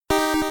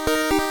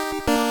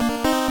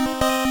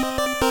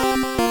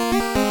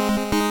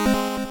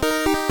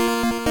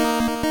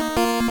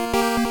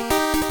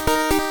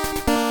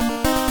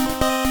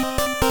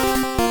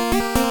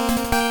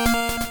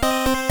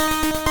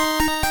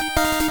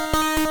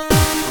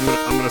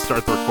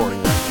start the recording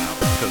right now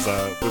because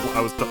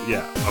I was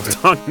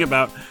talking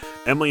about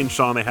Emily and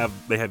Sean. They have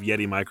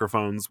Yeti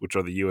microphones, which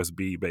are the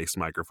USB based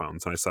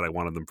microphones, and I said I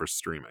wanted them for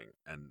streaming.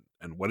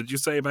 And what did you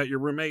say about your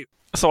roommate?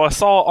 So I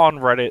saw on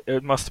Reddit,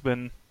 it must have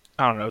been,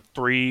 I don't know,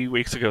 3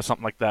 weeks ago,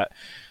 something like that.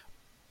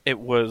 It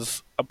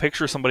was a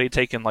picture somebody had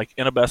taken, like,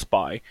 in a Best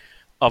Buy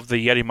of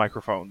the Yeti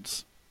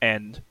microphones.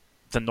 And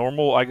the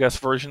normal, I guess,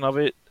 version of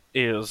it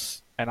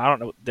is, and I don't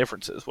know what the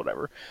difference is,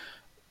 whatever,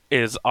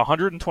 is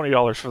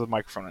 $120 for the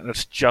microphone, and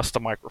it's just a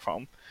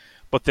microphone.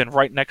 But then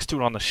right next to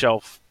it on the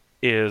shelf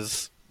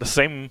is the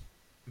same,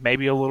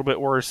 maybe a little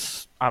bit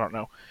worse, I don't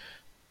know.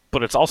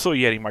 But it's also a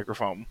Yeti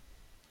microphone.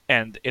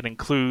 And it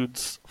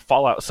includes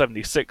Fallout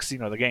 76,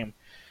 the game.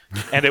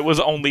 And it was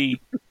only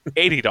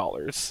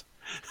 $80.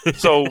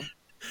 So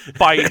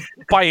by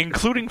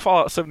including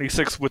Fallout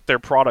 76 with their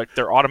product,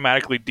 they're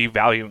automatically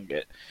devaluing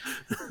it.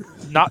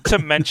 Not to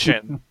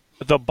mention,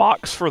 the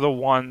box for the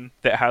one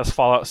that has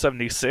Fallout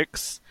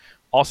 76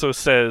 also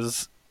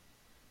says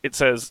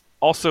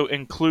also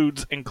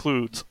includes a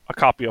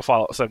copy of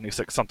Fallout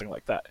 76, something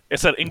like that. It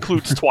said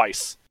includes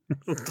twice.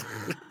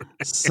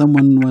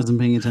 Someone wasn't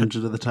paying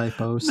attention to the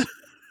typos.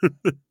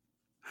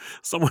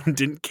 Someone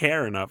didn't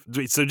care enough.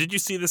 So did you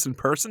see this in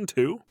person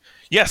too?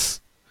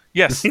 Yes.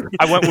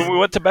 When we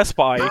went to Best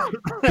Buy,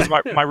 because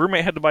my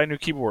roommate had to buy a new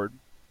keyboard.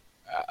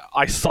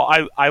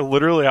 I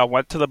literally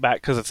went to the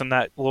back because it's in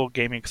that little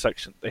gaming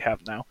section they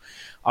have now.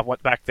 I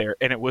went back there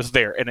and it was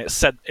there and it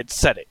said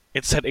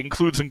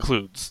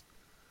includes.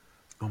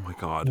 Oh my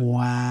god!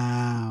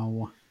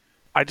 Wow.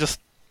 I just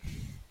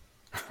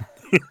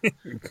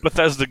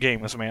Bethesda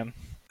games, man.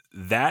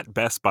 That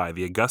Best Buy,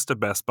 the Augusta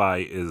Best Buy,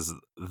 is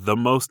the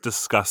most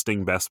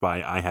disgusting Best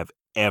Buy I have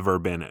ever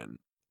been in.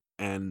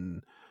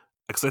 And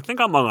because I think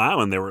on Long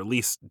Island there were at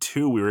least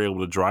 2 we were able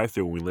to drive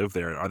through when we lived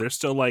there. Are there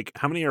still, like,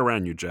 how many are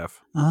around you,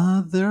 Jeff?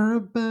 There are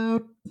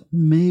about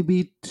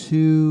maybe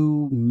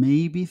 2,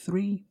 maybe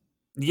 3.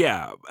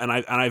 Yeah, and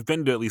I've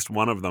been to at least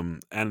one of them,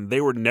 and they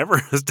were never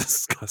as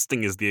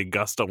disgusting as the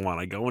Augusta one.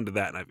 I go into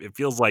that, and it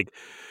feels like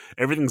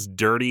everything's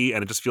dirty,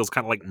 and it just feels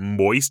kind of like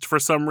moist for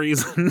some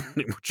reason,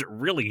 which it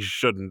really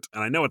shouldn't.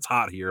 And I know it's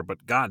hot here,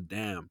 but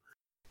goddamn,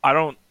 I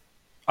don't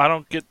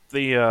get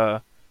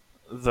the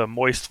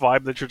moist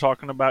vibe that you're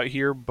talking about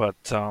here,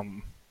 but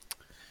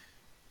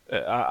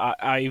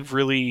I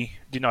really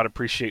do not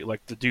appreciate,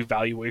 like, the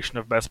devaluation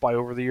of Best Buy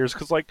over the years,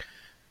 because, like,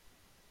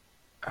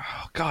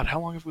 oh God, how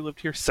long have we lived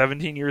here?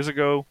 17 years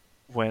ago,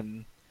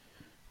 when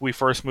we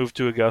first moved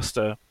to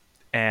Augusta,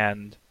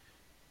 and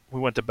we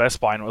went to Best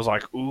Buy, and it was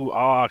like,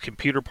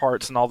 computer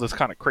parts and all this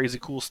kind of crazy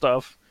cool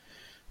stuff.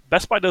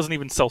 Best Buy doesn't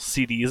even sell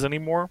CDs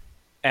anymore,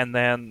 and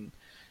then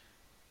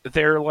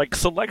their, like,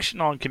 selection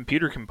on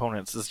computer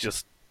components is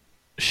just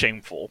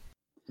shameful.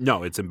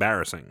 No, it's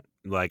embarrassing.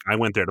 Like, I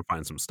went there to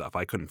find some stuff.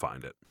 I couldn't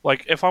find it.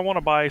 Like, if I want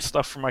to buy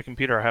stuff for my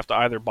computer, I have to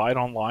either buy it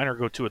online or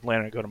go to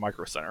Atlanta and go to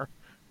Micro Center.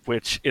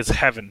 Which is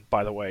heaven,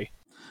 by the way.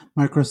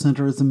 Micro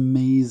Center is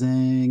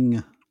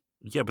amazing.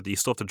 Yeah, but you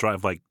still have to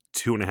drive like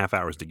 2.5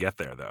 hours to get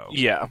there, though.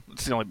 Yeah,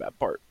 it's the only bad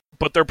part.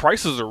 But their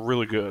prices are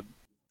really good.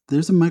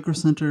 There's a Micro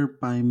Center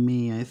by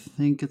me. I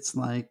think it's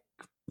like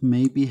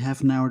maybe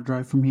half an hour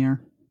drive from here.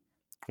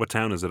 What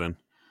town is it in?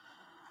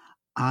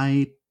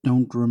 I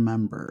don't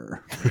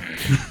remember.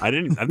 I've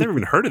never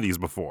even heard of these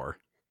before.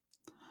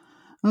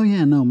 Oh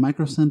yeah, no,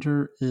 Micro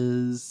Center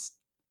is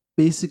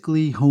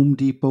basically Home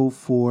Depot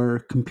for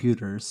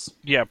computers.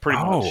 Yeah, pretty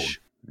much.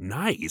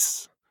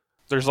 Nice.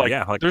 There's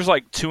there's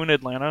 2 in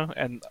Atlanta,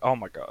 and oh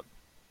my god.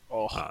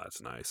 Oh,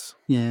 that's nice.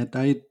 Yeah,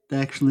 I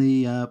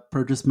actually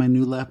purchased my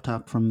new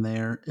laptop from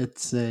there.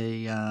 It's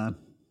actually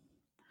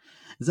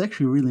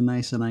really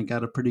nice, and I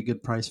got a pretty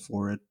good price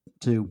for it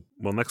too.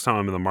 Well, next time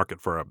I'm in the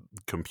market for a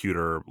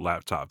computer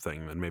laptop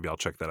thing, then maybe I'll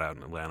check that out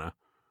in Atlanta.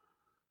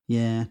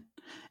 Yeah,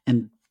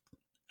 and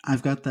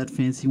I've got that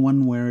fancy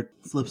one where it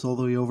flips all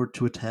the way over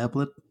to a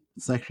tablet.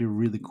 It's actually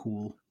really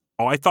cool.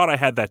 Oh, I thought I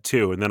had that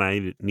too, and then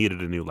I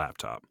needed a new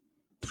laptop.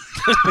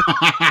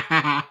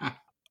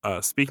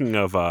 Speaking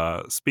of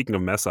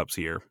mess ups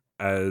here,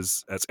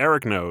 as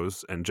Eric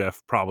knows, and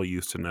Jeff probably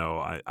used to know,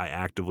 I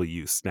actively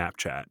use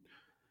Snapchat,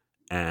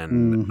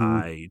 and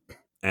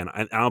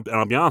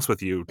I'll be honest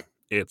with you,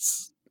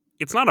 it's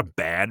not a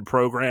bad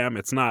program.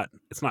 It's not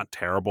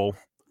terrible.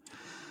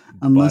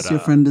 Unless your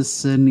friend is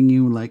sending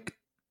you like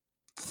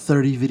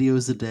 30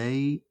 videos a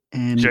day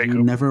and Jacob,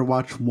 you never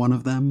watch one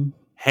of them.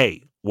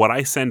 Hey, what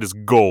I send is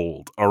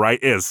gold, all right?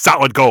 It is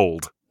solid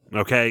gold,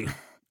 okay?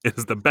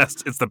 It's the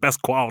best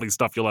quality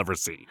stuff you'll ever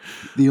see.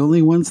 The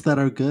only ones that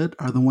are good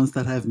are the ones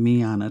that have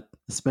me on it,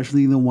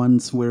 especially the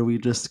ones where we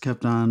just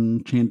kept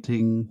on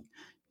chanting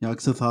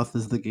Yog-Sothoth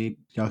is the gate,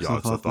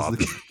 Yog-Sothoth is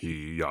the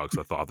gate.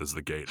 Yog-Sothoth is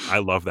the gate. I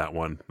love that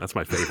one. That's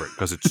my favorite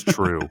because it's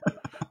true.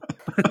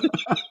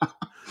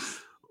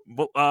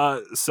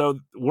 Well,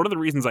 so one of the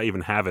reasons I even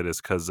have it is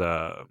because,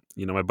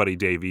 my buddy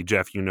Davey,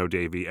 Jeff, you know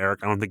Davey,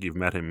 Eric, I don't think you've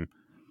met him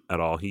at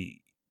all.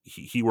 He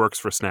works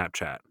for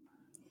Snapchat.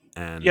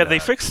 And yeah, they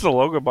fixed the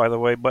logo, by the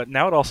way, but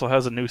now it also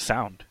has a new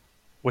sound,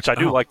 which I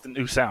do like the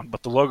new sound,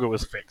 but the logo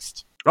is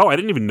fixed. Oh, I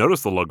didn't even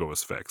notice the logo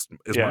was fixed.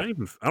 Is Yeah. mine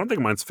even? I don't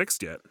think mine's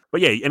fixed yet.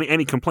 But yeah,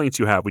 any complaints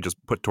you have, we just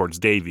put towards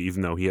Davey,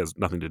 even though he has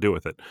nothing to do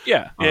with it.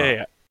 Yeah.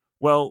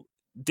 Well,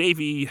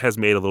 Davey has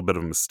made a little bit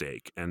of a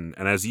mistake, and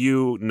as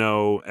you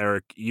know,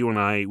 Eric, you and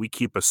I, we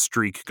keep a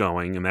streak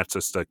going, and that's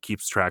just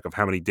keeps track of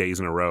how many days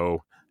in a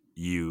row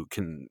you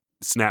can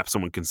snap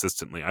someone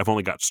consistently. I've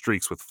only got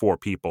streaks with 4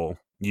 people: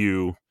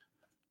 you,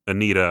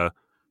 Anita,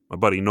 my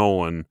buddy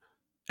Nolan,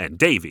 and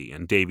Davey.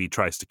 And Davey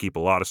tries to keep a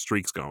lot of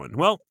streaks going.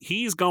 Well,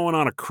 he's going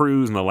on a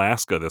cruise in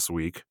Alaska this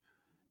week,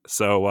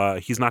 so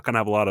he's not going to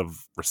have a lot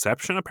of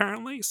reception,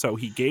 apparently. So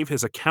he gave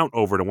his account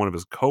over to one of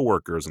his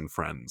coworkers and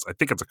friends. I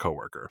think it's a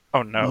coworker.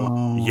 Oh, no.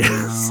 Oh,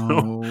 Yeah,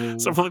 no.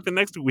 so for like the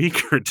next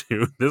week or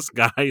two, this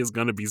guy is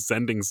going to be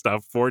sending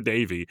stuff for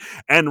Davey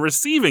and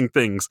receiving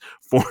things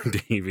for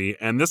Davey.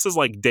 And this is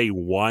like day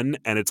 1,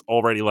 and it's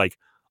already like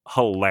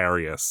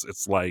hilarious.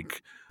 It's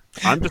like,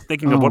 I'm just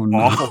thinking of Oh, what no.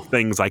 awful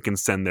things I can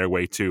send their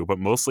way too, but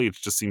mostly it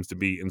just seems to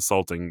be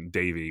insulting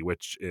Davey,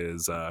 which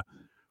I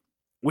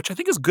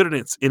think is good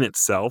in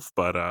itself,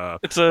 but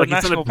It's a like you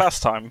said, national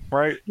pastime,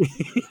 right?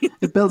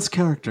 It builds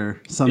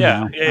character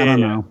somehow. Yeah, I don't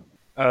yeah.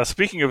 know.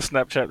 Speaking of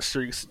Snapchat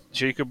streaks,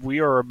 Jacob,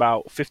 we are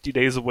about 50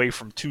 days away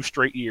from 2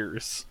 straight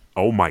years.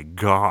 Oh my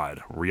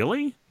god,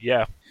 really?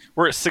 Yeah.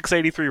 We're at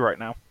 683 right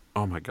now.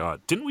 Oh my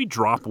god, didn't we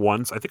drop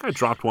once? I think I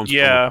dropped once.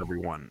 Yeah. For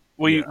everyone.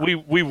 We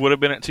would have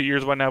been at 2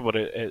 years by now, but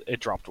it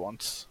dropped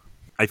once.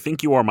 I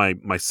think you are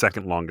my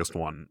second longest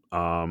one,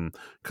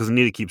 because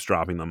Anita keeps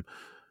dropping them.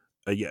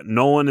 Yeah,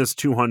 Nolan is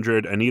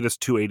 200, Anita's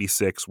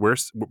 286.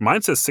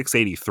 Mine says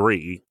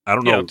 683. I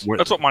don't know.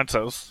 That's what mine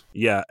says.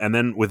 Yeah, and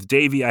then with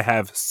Davey, I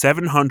have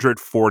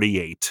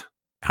 748.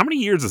 How many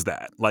years is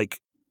that?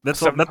 Like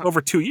that's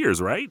over 2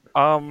 years, right?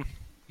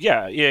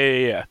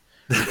 Yeah.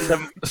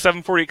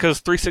 740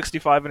 because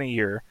 365 in a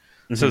year,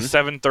 so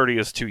 730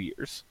 is 2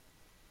 years.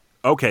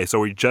 Okay, so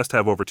we just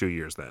have over 2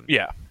 years then.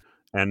 Yeah.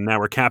 And now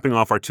we're capping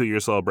off our 2-year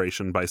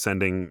celebration by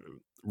sending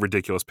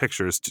ridiculous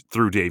pictures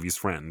through Davey's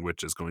friend,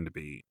 which is going to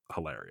be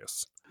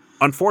hilarious.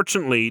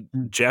 Unfortunately,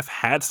 Jeff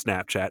had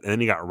Snapchat, and then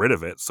he got rid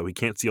of it, so he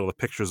can't see all the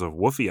pictures of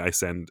Woofy I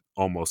send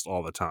almost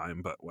all the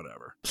time, but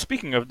whatever.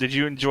 Speaking of, did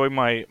you enjoy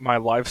my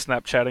live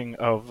Snapchatting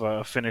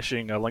of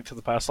finishing A Link to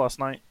the Past last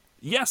night?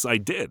 Yes, I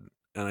did.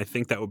 And I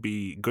think that would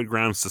be good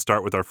grounds to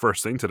start with our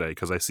first thing today,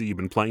 because I see you've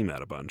been playing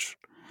that a bunch.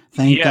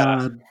 Thank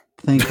God.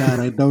 Thank God.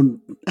 I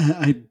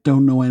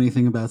don't know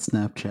anything about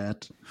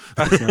Snapchat.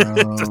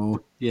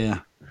 So,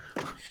 yeah.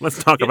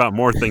 Let's talk about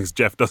more things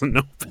Jeff doesn't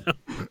know about.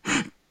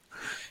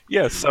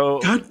 Yeah, so...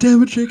 God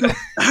damn it, Jacob.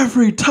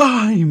 Every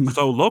time!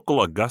 So,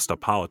 local Augusta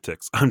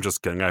politics. I'm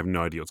just kidding. I have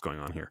no idea what's going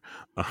on here.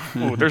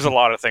 Ooh, there's a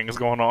lot of things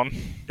going on.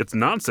 It's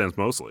nonsense,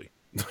 mostly.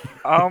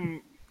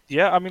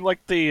 Yeah, I mean,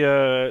 like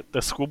the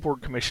school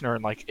board commissioner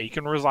in, like,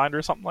 Aiken resigned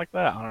or something like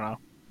that. I don't know.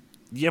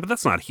 Yeah, but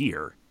that's not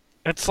here.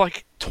 It's,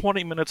 like,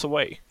 20 minutes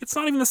away. It's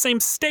not even the same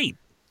state.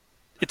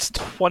 It's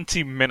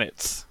 20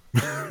 minutes.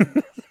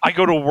 I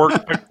go to work.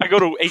 I go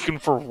to Aiken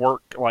for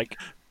work, like,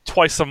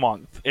 twice a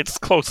month. It's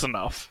close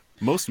enough.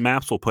 Most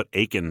maps will put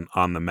Aiken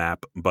on the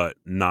map, but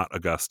not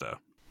Augusta,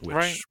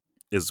 which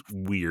is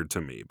weird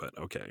to me, but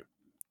okay.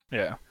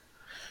 Yeah.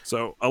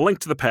 So, A Link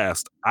to the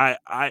Past.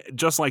 I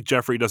just like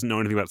Jeffrey doesn't know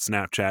anything about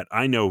Snapchat,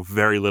 I know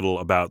very little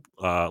about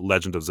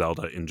Legend of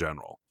Zelda in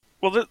general.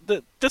 Well,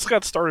 this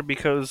got started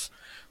because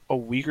a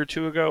week or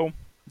two ago,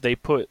 they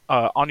put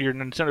on your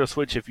Nintendo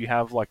Switch, if you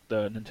have like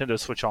the Nintendo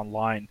Switch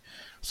Online,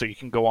 so you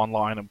can go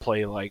online and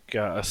play like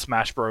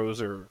Smash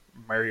Bros. Or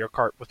Mario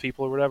Kart with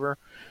people or whatever,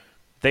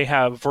 they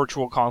have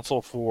Virtual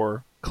Console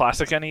for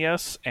Classic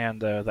NES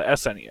and the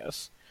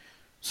SNES.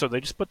 So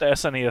they just put the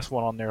SNES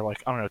one on there,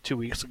 like, I don't know, 2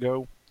 weeks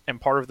ago. And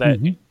part of that,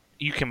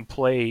 you can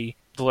play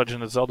The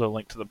Legend of Zelda: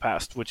 Link to the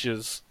Past, which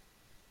is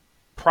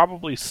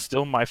probably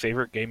still my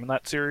favorite game in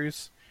that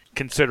series,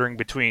 considering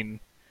between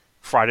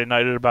Friday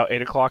night at about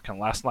 8 o'clock and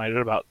last night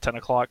at about 10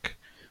 o'clock,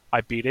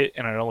 I beat it,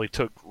 and it only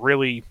took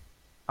really,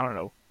 I don't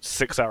know,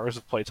 6 hours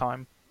of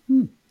playtime.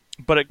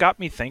 But it got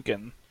me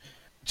thinking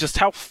just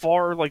how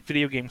far, like,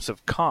 video games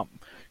have come.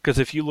 Because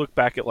if you look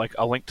back at, like,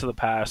 A Link to the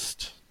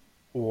Past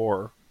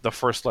or the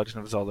first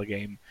Legend of Zelda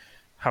game,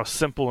 how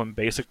simple and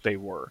basic they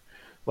were.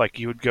 Like,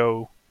 you would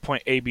go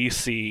point A, B,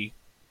 C,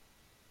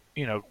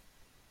 you know,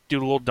 do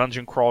a little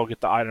dungeon crawl, get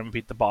the item,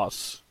 beat the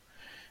boss.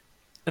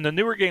 And the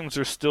newer games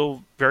are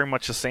still very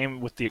much the same,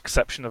 with the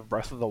exception of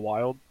Breath of the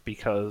Wild,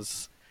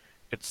 because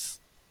it's,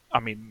 I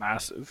mean,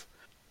 massive.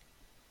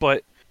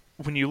 But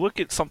when you look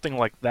at something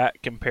like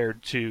that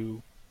compared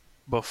to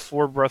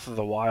before Breath of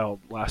the Wild,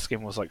 last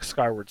game was like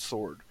Skyward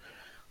Sword.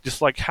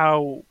 Just like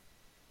how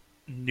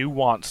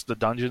nuanced the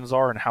dungeons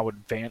are and how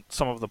advanced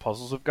some of the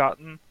puzzles have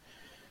gotten,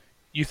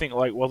 you think,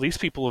 like, well, these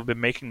people have been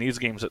making these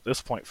games at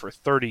this point for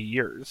 30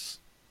 years,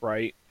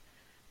 right?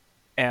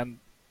 And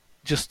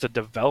just the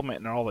development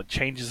and all the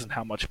changes and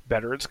how much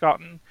better it's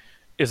gotten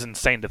is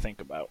insane to think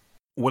about.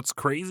 What's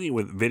crazy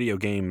with video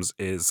games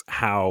is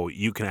how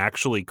you can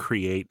actually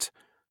create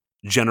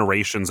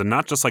generations, and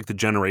not just like the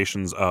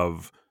generations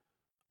of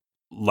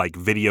like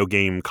video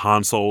game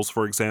consoles,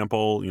 for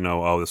example,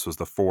 this was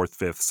the 4th,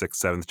 5th,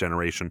 6th, 7th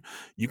generation.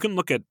 You can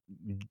look at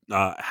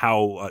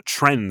how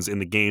trends in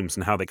the games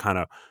and how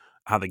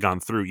they gone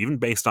through, even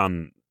based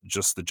on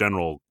just the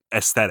general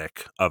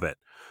aesthetic of it.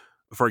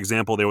 For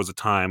example, there was a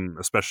time,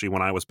 especially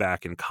when I was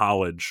back in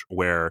college,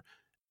 where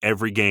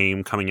every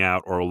game coming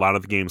out, or a lot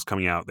of the games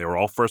coming out, they were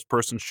all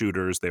first-person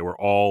shooters. They were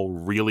all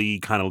really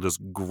kind of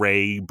just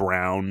gray,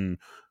 brown,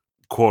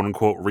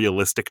 quote-unquote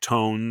realistic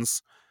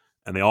tones,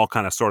 and they all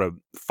kind of sort of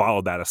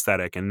followed that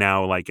aesthetic. And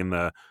now, like in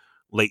the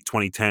late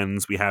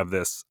 2010s, we have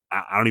this,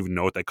 I don't even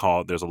know what they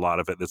call it. There's a lot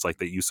of it that's like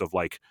the use of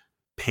like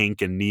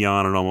pink and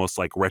neon and almost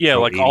like retro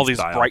like 80s all these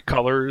style. bright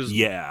colors.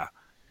 Yeah.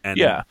 And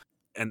yeah.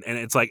 And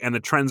it's like, and the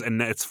trends, and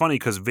it's funny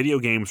because video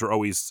games were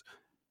always,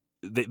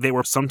 they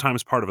were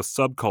sometimes part of a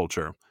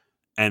subculture.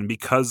 And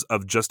because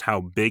of just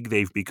how big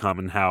they've become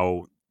and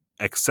how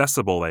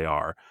accessible they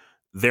are,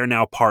 they're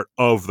now part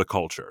of the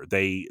culture.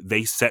 They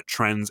set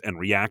trends and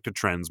react to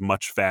trends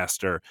much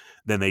faster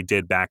than they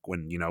did back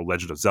when,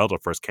 Legend of Zelda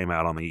first came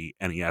out on the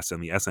NES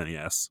and the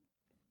SNES.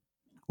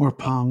 Or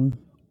Pong.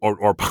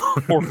 Or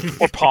Pong.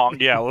 or Pong,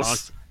 yeah.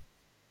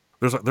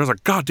 There's a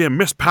goddamn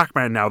Miss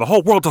Pac-Man now. The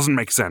whole world doesn't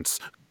make sense.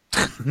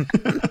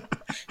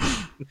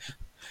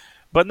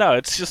 But no,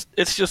 it's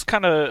just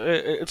kind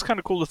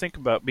of cool to think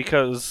about,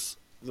 because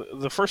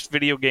the first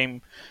video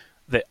game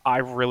that I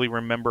really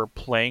remember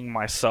playing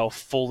myself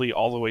fully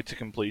all the way to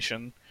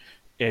completion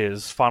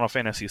is Final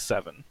Fantasy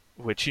VII,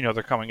 which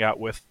they're coming out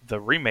with the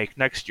remake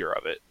next year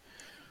of it.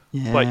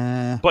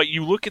 Yeah. But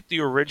you look at the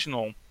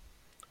original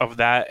of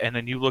that, and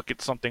then you look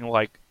at something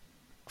like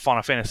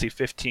Final Fantasy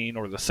 15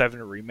 or the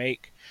 7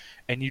 remake,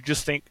 and you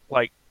just think,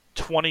 like,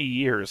 20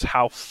 years,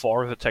 how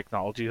far the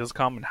technology has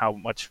come and how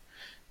much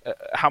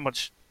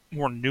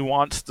more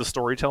nuanced the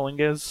storytelling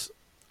is,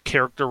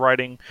 character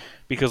writing,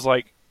 because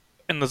like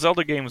in the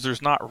Zelda games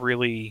there's not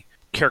really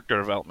character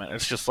development.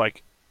 It's just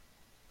like,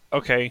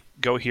 okay,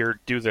 go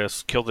here, do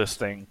this, kill this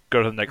thing,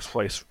 go to the next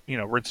place,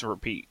 rinse and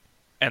repeat.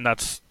 And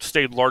that's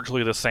stayed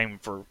largely the same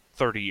for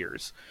 30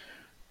 years.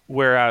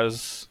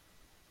 Whereas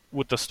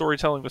with the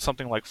storytelling with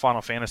something like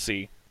Final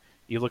Fantasy,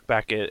 you look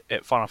back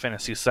at Final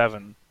Fantasy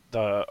VII,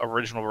 the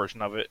original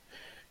version of it,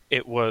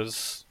 it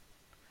was,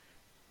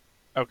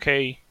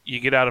 okay,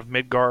 you get out of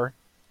Midgar,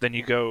 then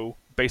you go,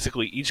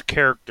 basically each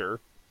character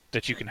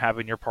that you can have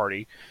in your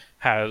party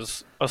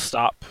has a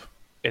stop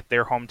at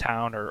their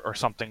hometown or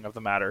something of the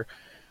matter,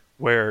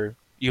 where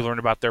you learn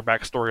about their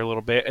backstory a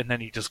little bit, and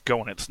then you just go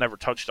and it's never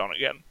touched on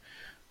again.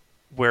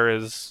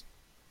 Whereas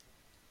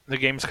the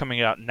games coming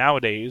out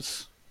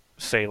nowadays,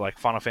 say like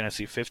Final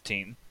Fantasy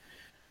 15,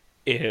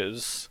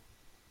 is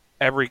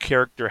every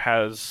character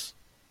has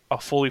a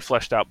fully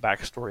fleshed out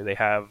backstory. They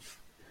have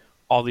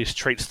all these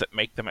traits that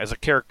make them as a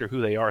character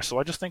who they are. So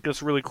I just think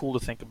it's really cool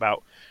to think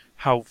about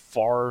how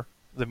far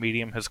the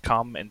medium has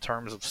come in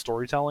terms of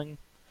storytelling,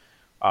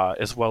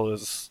 as well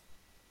as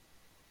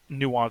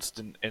nuanced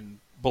and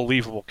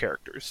believable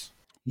characters.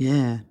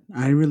 Yeah,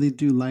 I really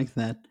do like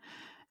that.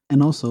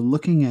 And also,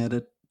 looking at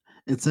it,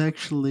 it's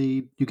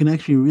actually, you can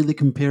actually really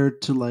compare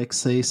it to, like,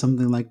 say,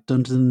 something like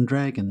Dungeons and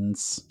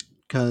Dragons,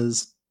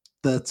 because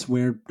that's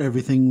where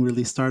everything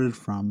really started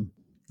from.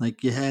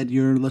 Like, you had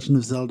your Legend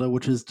of Zelda,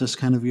 which is just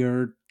kind of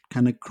your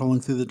kind of crawling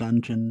through the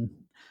dungeon,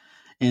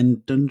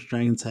 and Dungeons and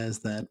Dragons has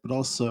that, but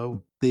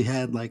also they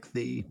had like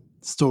the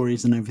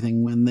stories and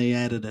everything when they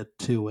added it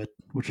to it,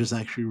 which is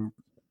actually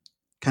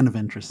kind of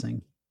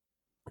interesting.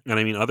 And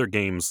I mean, other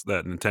games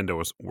that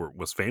Nintendo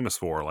was famous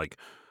for, like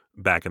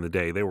back in the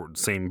day, they were the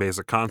same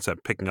basic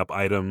concept: picking up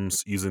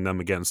items, using them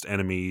against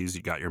enemies.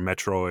 You got your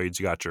Metroids,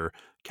 you got your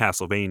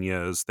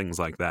Castlevanias, things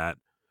like that.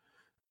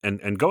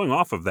 And going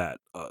off of that,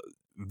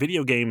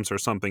 video games are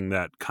something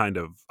that kind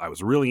of I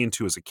was really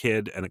into as a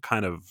kid, and it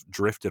kind of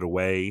drifted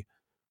away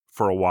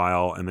for a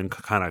while, and then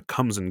kind of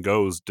comes and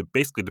goes,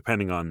 basically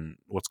depending on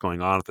what's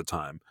going on at the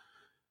time.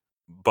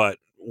 But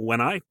when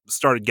I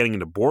started getting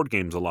into board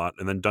games a lot,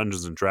 and then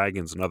Dungeons and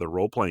Dragons and other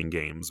role-playing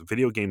games,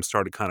 video games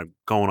started kind of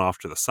going off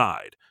to the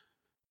side.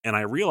 And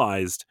I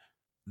realized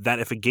that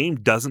if a game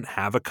doesn't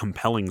have a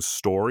compelling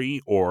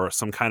story or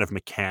some kind of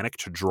mechanic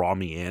to draw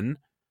me in,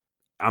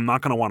 I'm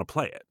not going to want to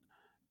play it.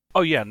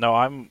 Oh yeah, no,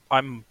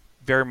 I'm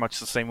very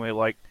much the same way.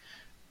 Like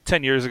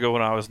 10 years ago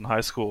when I was in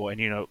high school,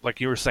 and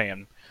like you were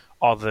saying,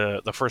 all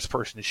the first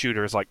person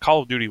shooters, like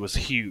Call of Duty was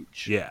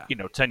huge. Yeah.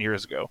 10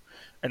 years ago.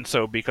 And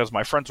so because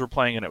my friends were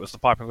playing and it was the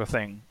popular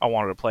thing, I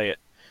wanted to play it.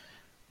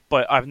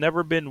 But I've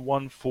never been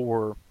one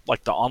for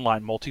like the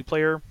online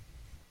multiplayer.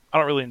 I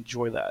don't really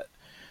enjoy that.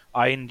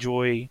 I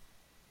enjoy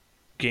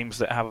games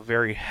that have a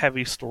very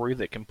heavy story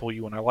that can pull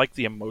you in. I like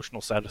the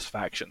emotional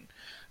satisfaction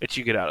that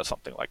you get out of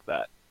something like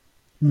that.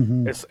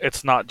 Mm-hmm.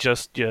 It's not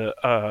just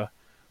a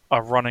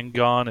run and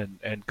gun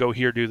and go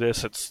here, do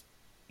this. It's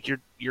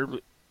you're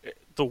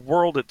the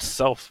world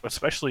itself,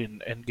 especially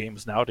in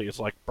games nowadays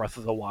like Breath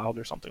of the Wild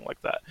or something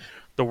like that.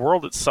 The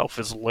world itself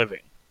is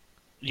living.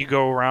 You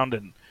go around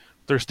and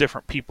there's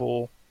different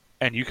people,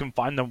 and you can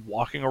find them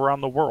walking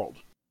around the world.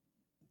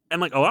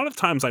 And like a lot of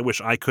times I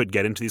wish I could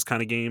get into these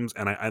kind of games,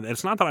 and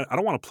it's not that I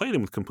don't want to play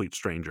them with complete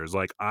strangers.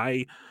 Like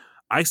I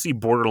see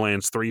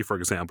Borderlands 3, for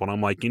example, and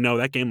I'm like,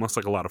 that game looks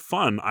like a lot of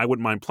fun. I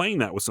wouldn't mind playing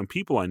that with some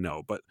people I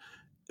know, but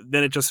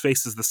then it just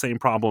faces the same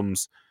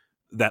problems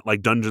that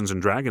like Dungeons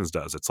and Dragons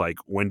does. It's like,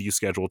 when do you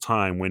schedule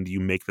time? When do you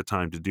make the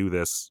time to do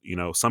this?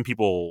 Some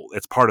people,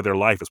 it's part of their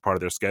life, it's part of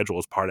their schedule,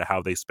 it's part of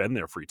how they spend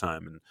their free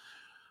time. And,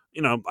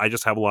 I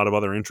just have a lot of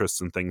other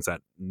interests and things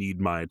that need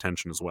my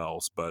attention as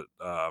well. But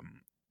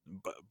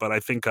I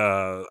think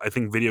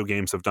video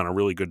games have done a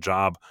really good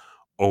job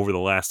over the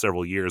last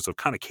several years of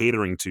kind of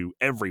catering to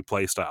every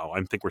play style.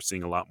 I think we're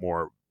seeing a lot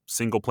more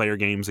single player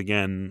games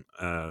again.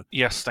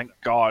 Yes, thank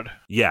God.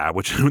 Yeah,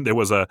 which there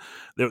was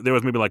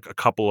maybe like a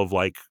couple of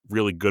like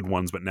really good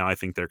ones, but now I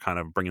think they're kind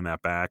of bringing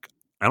that back.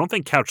 I don't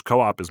think couch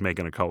co-op is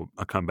making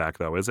a comeback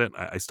though, is it?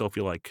 I still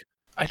feel like,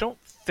 I don't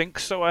think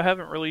so. I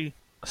haven't really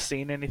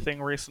seen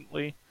anything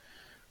recently.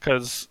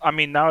 Because, I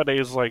mean,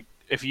 nowadays, like,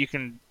 if you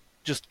can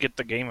just get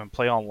the game and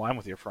play online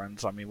with your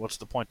friends, I mean, what's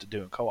the point of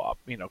doing co-op?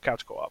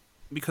 Couch co-op.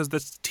 because the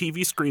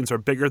TV screens are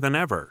bigger than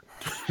ever.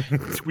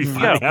 We Yeah,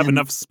 finally have and-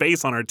 enough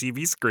space on our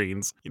TV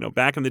screens.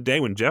 Back in the day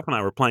when Jeff and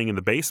I were playing in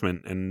the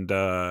basement and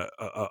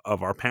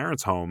of our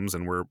parents' homes,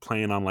 and we're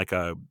playing on like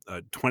a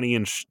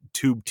 20-inch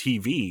tube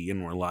TV,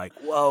 and we're like,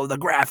 whoa, the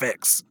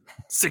graphics.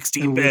 It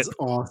 16-bit, was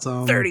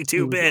awesome.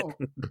 32-bit.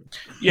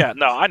 Yeah,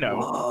 no, I know.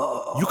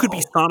 Whoa. You could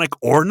be Sonic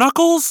or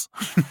Knuckles?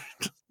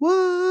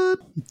 What?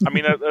 I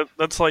mean,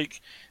 that's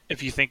like,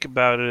 if you think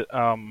about it,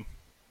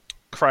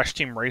 Crash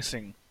Team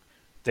Racing,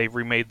 they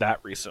remade that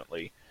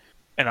recently.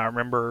 And I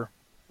remember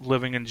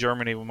living in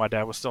Germany when my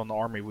dad was still in the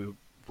army,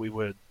 we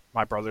would,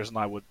 my brothers and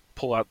I would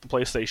pull out the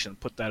PlayStation,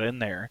 put that in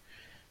there,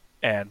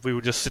 and we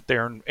would just sit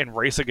there and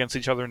race against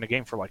each other in the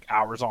game for like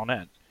hours on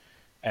end.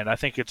 And I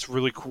think it's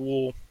really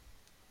cool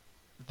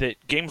that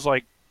games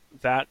like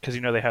that, because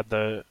they had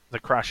the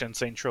Crash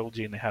Insane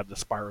trilogy and they had the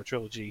Spyro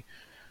trilogy,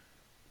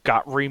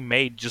 got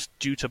remade just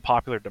due to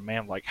popular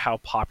demand, like how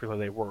popular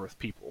they were with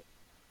people.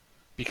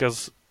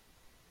 Because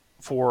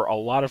for a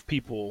lot of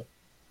people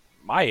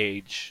my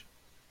age,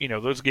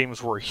 those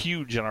games were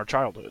huge in our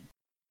childhood.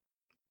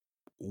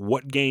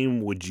 What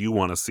game would you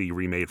want to see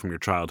remade from your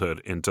childhood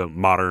into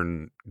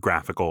modern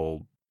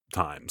graphical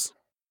times?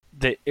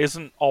 That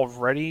isn't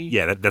already.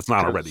 Yeah, that's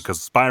not already,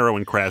 because Spyro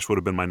and Crash would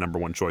have been my number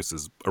one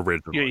choices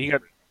originally. Yeah, you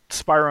got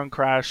Spyro and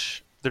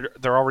Crash.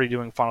 They're already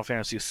doing Final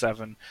Fantasy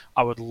VII.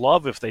 I would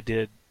love if they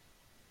did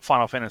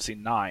Final Fantasy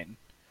IX.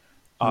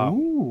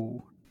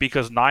 Ooh.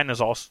 Because 9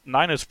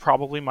 is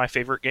probably my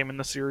favorite game in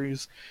the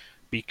series,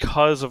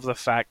 because of the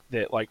fact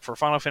that, like, for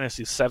Final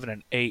Fantasy 7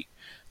 and 8,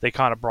 they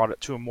kind of brought it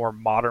to a more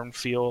modern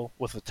feel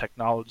with the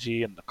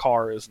technology and the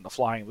cars and the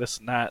flying, this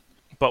and that.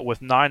 But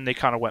with 9, they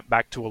kind of went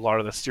back to a lot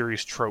of the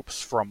series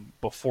tropes from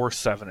before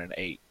 7 and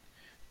 8.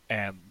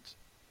 And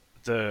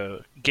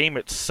the game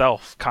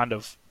itself kind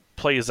of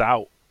plays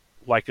out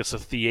like it's a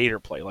theater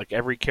play. Like,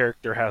 every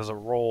character has a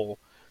role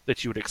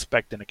that you would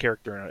expect in a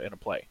character in a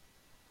play.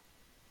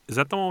 Is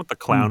that the one with the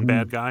clown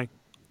bad guy?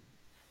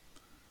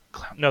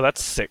 No,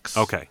 that's 6.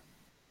 Okay.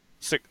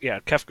 6, yeah,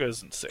 Kefka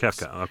is in 6.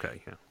 Kefka,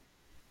 okay,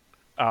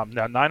 yeah.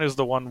 Now 9 is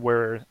the one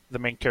where the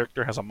main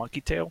character has a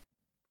monkey tail.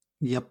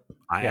 Yep.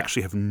 I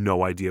actually have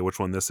no idea which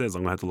one this is.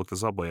 I'm going to have to look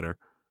this up later.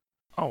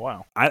 Oh,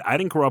 wow. I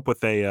didn't grow up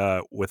with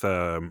a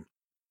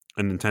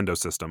Nintendo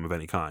system of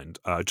any kind,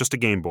 just a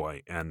Game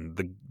Boy,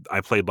 and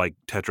I played like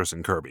Tetris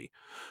and Kirby.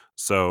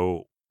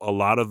 So a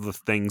lot of the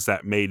things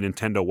that made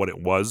Nintendo what it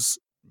was,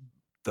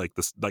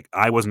 like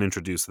I wasn't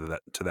introduced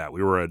to that.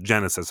 We were a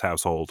Genesis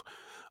household.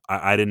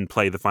 I didn't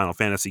play the Final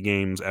Fantasy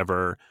games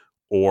ever,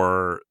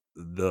 or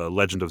the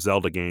Legend of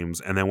Zelda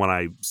games. And then when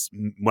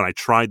I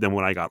tried them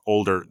when I got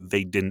older,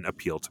 they didn't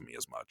appeal to me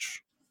as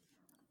much,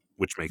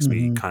 which makes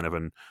me kind of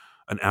an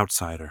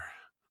outsider.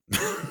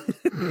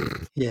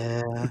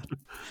 Yeah.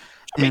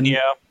 I mean, yeah,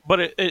 but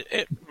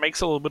it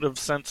makes a little bit of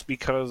sense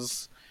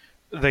because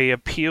they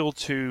appeal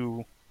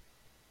to.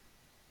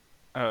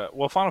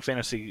 Final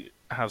Fantasy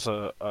has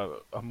a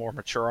more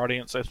mature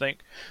audience, I think,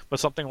 but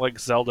something like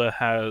Zelda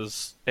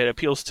it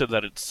appeals to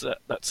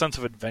that sense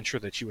of adventure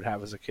that you would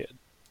have as a kid.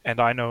 And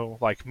I know,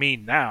 like me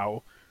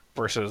now,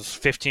 versus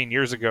 15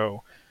 years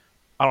ago,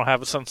 I don't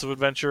have a sense of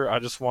adventure. I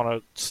just want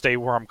to stay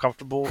where I'm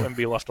comfortable and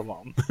be left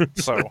alone.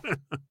 So,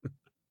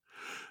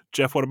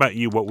 Jeff, what about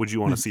you? What would you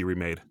want to see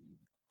remade?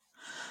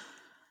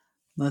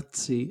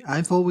 Let's see.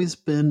 I've always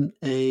been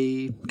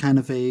a kind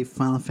of a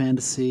Final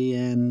Fantasy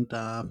and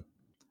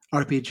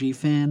RPG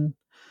fan,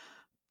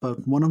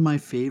 but one of my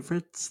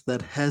favorites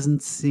that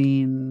hasn't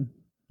seen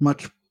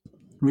much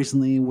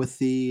recently with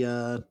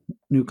the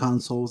new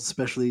consoles,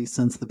 especially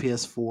since the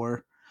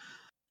PS4,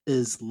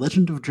 is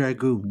Legend of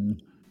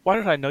Dragoon. why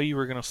did I know you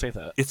were going to say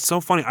that? It's so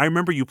funny. I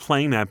remember you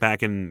playing that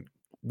back in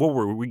what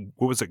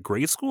was it,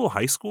 grade school,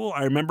 high school?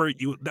 I remember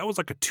that was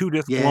like a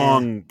 2-disc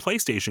long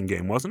PlayStation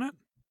game, wasn't it?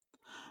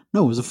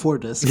 No, it was a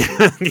 4-disc.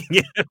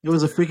 Yeah. It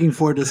was a freaking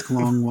 4-disc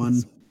long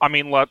one. I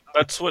mean,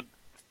 that's what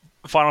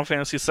Final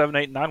Fantasy 7,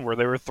 8, and 9 were.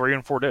 They were 3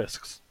 and 4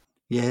 discs.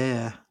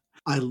 Yeah.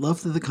 I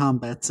loved the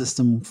combat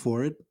system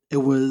for it. it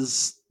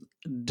was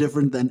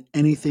different than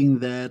anything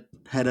that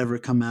had ever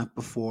come out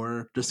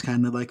before. Just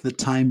kind of like the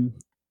time.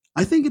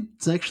 I think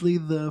it's actually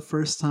the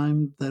first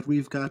time that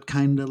we've got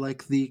kind of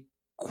like the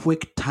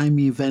quick time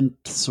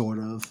event, sort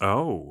of.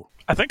 Oh,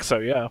 I think so.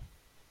 Yeah.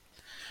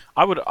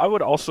 I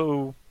would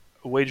also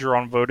wager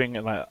on voting,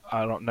 and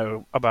I don't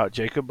know about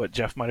Jacob, but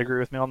Jeff might agree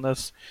with me on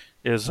this.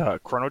 Is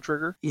Chrono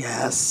Trigger?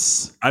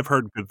 Yes. I've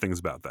heard good things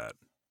about that.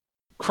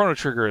 Chrono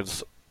Trigger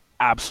is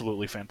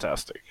absolutely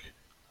fantastic.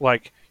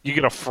 Like, you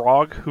get a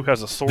frog who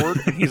has a sword,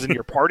 and he's in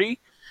your party,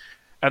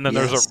 and then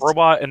there's Yes. a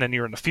robot, and then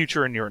you're in the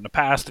future, and you're in the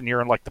past, and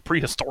you're in like the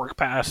prehistoric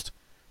past.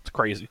 It's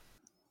crazy.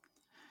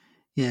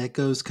 Yeah, it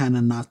goes kind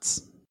of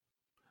nuts.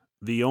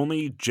 The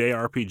only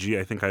JRPG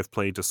I think I've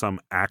played to some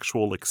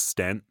actual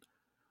extent,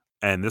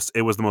 and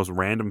it was the most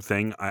random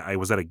thing. I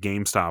was at a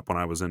GameStop when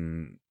I was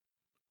in,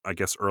 I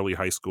guess, early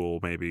high school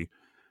maybe,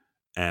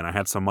 and I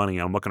had some money.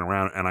 I'm looking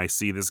around and I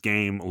see this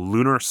game,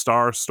 Lunar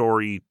Star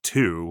Story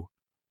 2,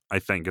 I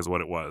think is what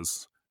it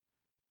was.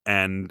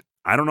 And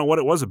I don't know what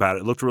it was about it.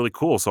 It looked really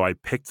cool, so I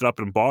picked it up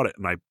and bought it,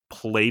 and I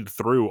played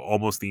through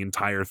almost the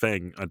entire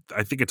thing.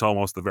 I think until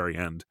almost the very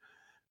end,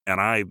 and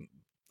I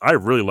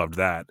really loved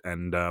that.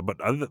 And but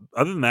other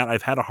than that,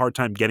 I've had a hard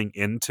time getting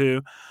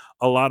into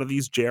a lot of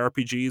these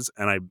JRPGs,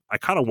 and I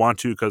kind of want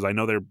to, because I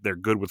know they're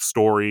good with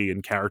story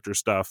and character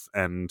stuff,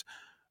 and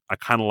I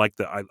kind of like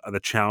the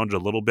challenge a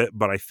little bit.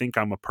 But I think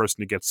I'm a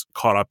person who gets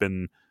caught up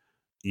in,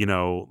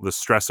 the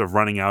stress of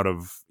running out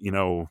of,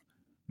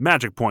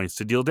 magic points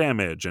to deal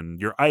damage and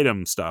your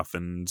item stuff,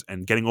 and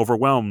getting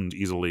overwhelmed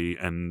easily,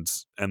 and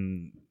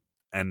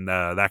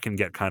that can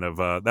get kind of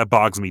that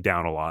bogs me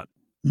down a lot.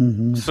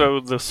 Mm-hmm. So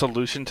the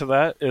solution to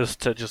that is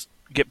to just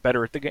get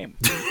better at the game.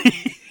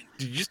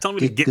 Did you just tell me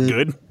to get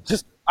good?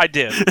 I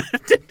did.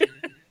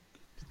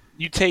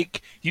 You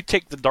take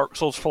the Dark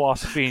Souls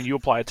philosophy and you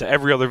apply it to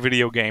every other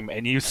video game,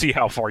 and you see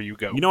how far you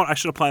go. You know what? I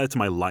should apply that to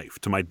my life,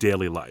 to my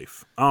daily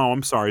life. Oh,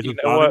 I'm sorry. Is You it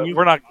know bothering what? you?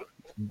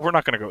 We're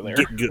not going to go there.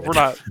 Get good. We're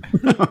not.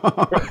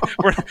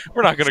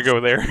 We're not going to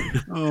go there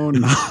Oh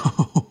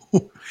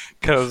no.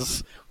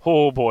 because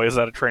oh boy, is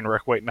that a train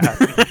wreck waiting to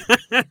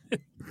happen.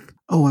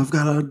 Oh, I've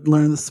got to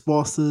learn this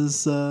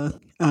boss's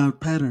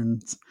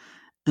patterns.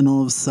 And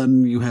all of a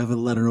sudden, you have a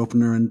letter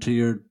opener into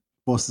your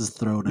boss's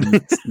throat, and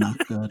it's not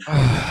good.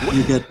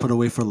 You get put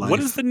away for life. What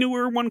is the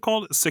newer one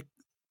called?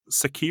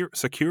 Sakura?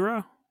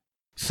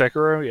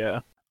 Sekiro, yeah.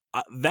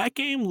 That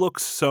game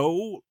looks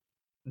so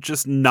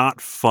just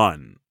not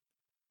fun.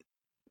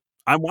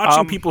 I'm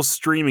watching people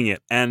streaming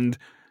it, and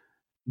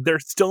they're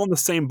still on the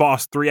same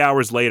boss 3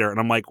 hours later, and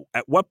I'm like,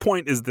 at what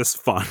point is this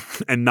fun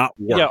and not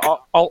work? Yeah,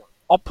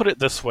 I'll put it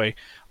this way.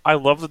 I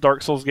love the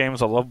Dark Souls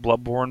games. I love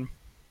Bloodborne.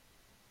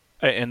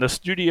 And the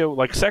studio,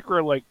 like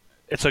Sekiro, like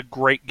it's a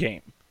great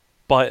game,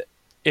 but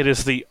it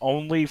is the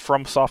only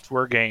From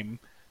Software game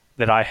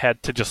that I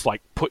had to just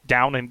like put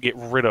down and get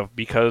rid of,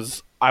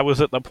 because I was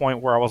at the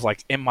point where I was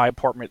like in my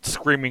apartment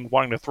screaming,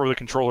 wanting to throw the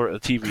controller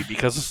at the TV,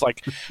 because it's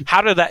like,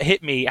 how did that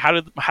hit me? How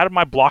did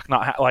my block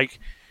not like?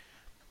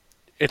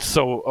 It's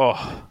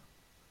so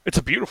it's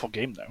a beautiful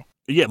game though.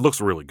 Yeah, it looks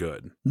really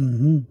good.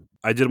 Mm-hmm.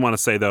 I did want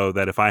to say though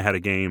that if I had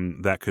a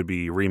game that could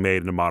be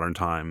remade into modern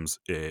times,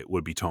 it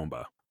would be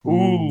Tomba.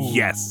 Ooh.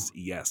 Yes.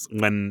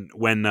 When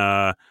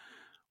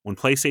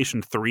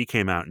PlayStation 3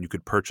 came out and you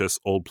could purchase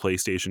old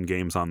PlayStation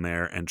games on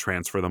there and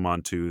transfer them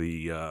onto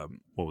the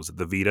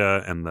the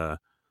Vita and the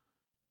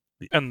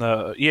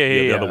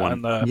other one,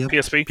 and the Yep.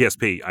 PSP.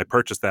 PSP. I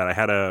purchased that. I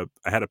had a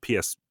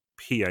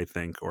PSP, I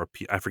think, or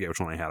I forget which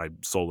one I had. I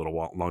sold it a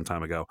long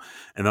time ago,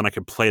 and then I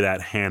could play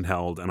that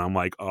handheld. And I'm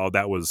like, oh,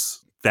 that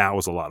was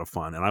a lot of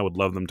fun, and I would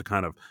love them to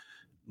kind of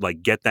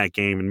like get that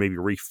game and maybe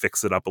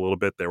refix it up a little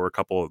bit. There were a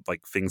couple of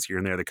like things here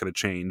and there that could have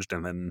changed,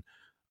 and then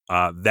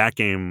that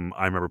game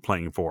I remember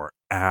playing for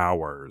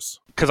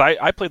hours. Because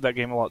I played that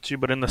game a lot too,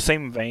 but in the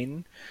same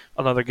vein,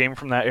 another game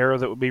from that era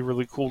that would be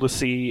really cool to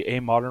see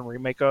a modern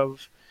remake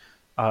of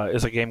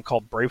is a game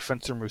called Brave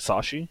Fencer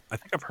Musashi. I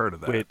think I've heard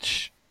of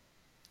that.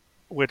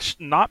 Which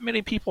not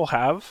many people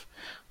have,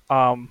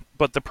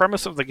 but the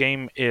premise of the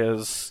game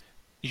is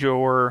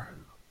you're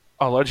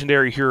a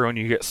legendary hero and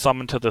you get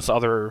summoned to this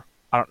other,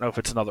 I don't know if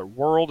it's another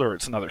world or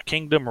it's another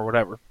kingdom or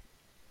whatever,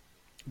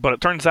 but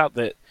it turns out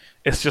that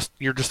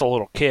you're just a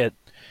little kid,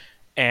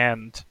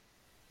 and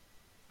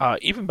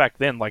even back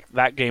then, like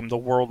that game, the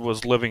world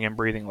was living and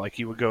breathing. Like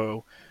you would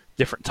go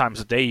different times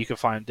of day, you could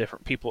find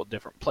different people at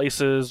different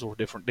places or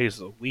different days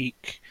of the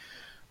week.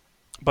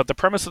 But the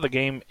premise of the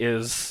game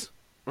is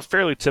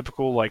fairly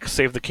typical, like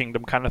save the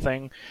kingdom kind of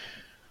thing.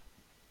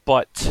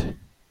 But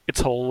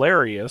it's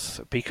hilarious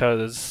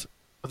because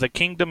the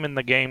kingdom in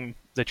the game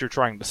that you're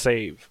trying to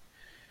save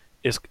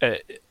is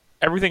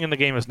everything in the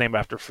game is named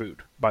after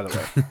food, by the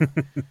way.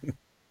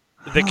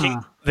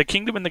 The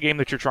kingdom in the game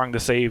that you're trying to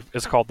save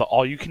is called the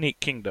All-You-Can-Eat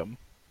Kingdom.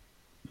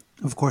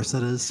 Of course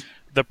it is.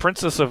 The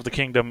princess of the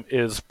kingdom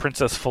is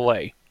Princess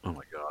Filet. Oh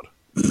my god!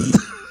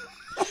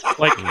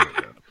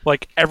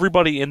 Like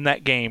everybody in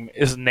that game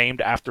is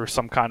named after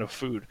some kind of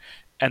food,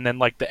 and then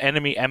like the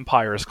enemy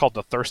empire is called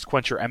the Thirst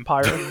Quencher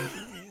Empire.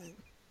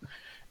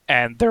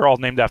 and they're all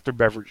named after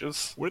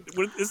beverages. What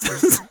is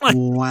this? Like,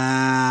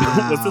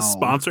 Wow. was this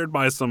sponsored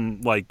by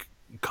some like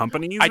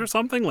companies or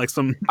something? Like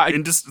some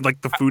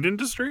like the food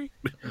industry?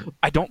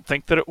 I don't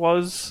think that it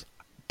was,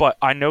 but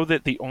I know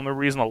that the only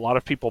reason a lot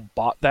of people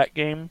bought that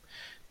game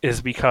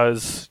is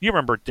because you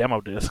remember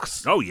demo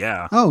discs. Oh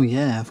yeah. Oh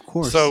yeah, of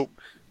course. So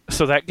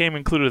that game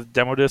included a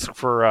demo disc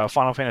for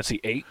Final Fantasy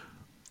VIII.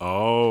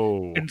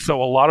 Oh. And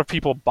so a lot of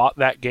people bought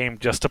that game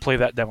just to play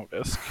that demo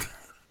disc.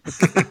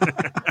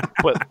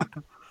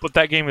 but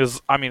that game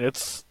is, I mean,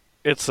 it's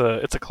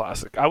a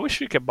classic. I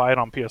wish you could buy it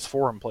on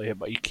PS4 and play it,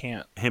 but you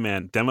can't. Hey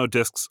man, demo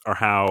discs are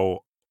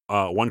how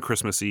one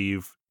Christmas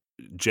Eve,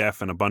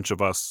 Jeff and a bunch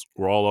of us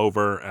were all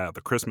over at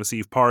the Christmas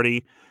Eve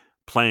party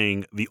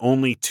playing the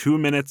only 2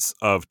 minutes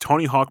of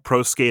Tony Hawk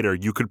Pro Skater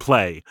you could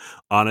play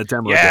on a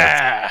demo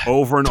disc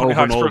over and Tony over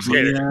Hawk's and Pro over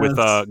Skater. with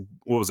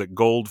what was it,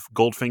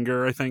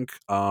 Goldfinger, I think,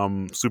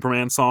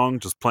 Superman song,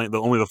 just playing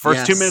only the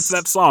first 2 minutes of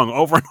that song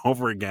over and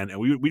over again, and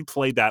we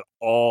played that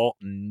all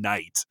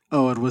night.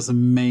 Oh, it was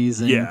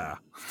amazing. Yeah.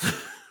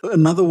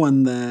 Another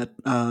one that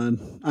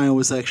I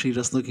was actually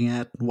just looking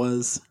at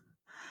was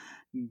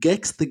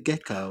Gex the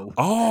Gecko.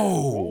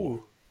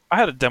 Oh. I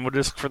had a demo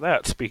disc for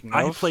that, speaking of.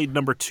 I played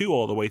number 2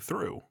 all the way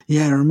through.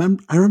 Yeah,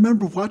 I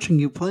remember watching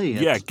you play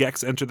it. Yeah,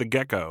 Gex Enter the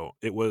Gecko.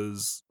 It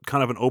was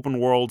kind of an open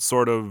world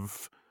sort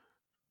of,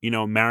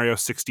 Mario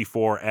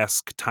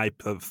 64-esque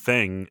type of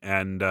thing.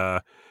 And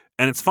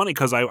it's funny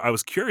because I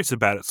was curious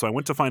about it, so I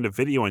went to find a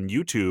video on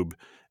YouTube,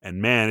 and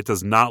man, it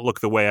does not look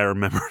the way I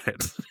remembered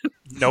it.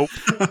 Nope.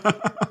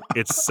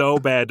 It's so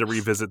bad to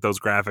revisit those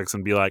graphics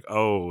and be like,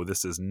 oh,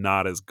 this is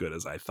not as good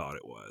as I thought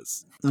it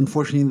was.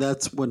 Unfortunately,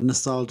 that's what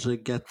nostalgia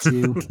gets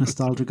you.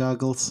 Nostalgia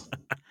goggles.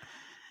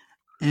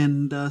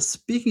 And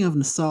speaking of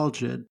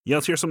nostalgia... Yeah,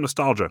 let's hear some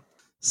nostalgia.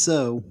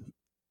 So,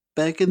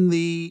 back in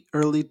the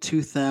early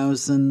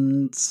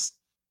 2000s,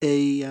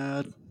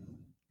 a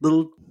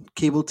little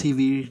cable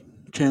TV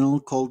channel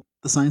called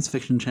the Science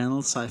Fiction Channel,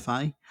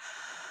 Sci-Fi,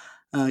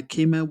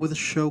 came out with a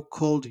show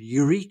called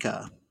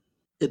Eureka.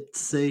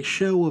 It's a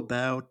show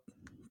about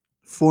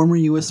former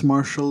U.S.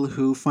 Marshal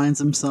who finds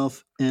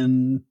himself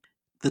in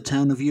the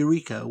town of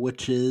Eureka,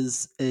 which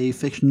is a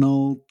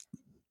fictional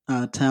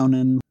town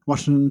in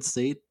Washington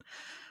State,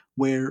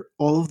 where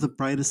all of the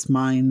brightest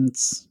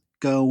minds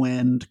go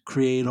and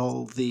create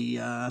all the...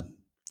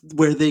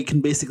 where they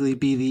can basically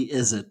be the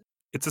Is-It.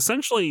 It's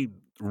essentially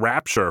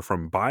Rapture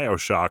from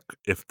BioShock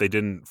if they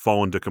didn't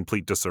fall into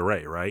complete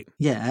disarray, right?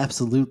 Yeah,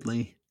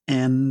 absolutely.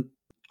 And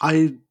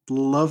I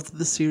loved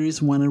the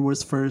series when it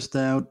was first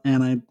out,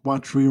 and I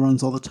watched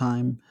reruns all the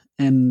time.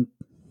 And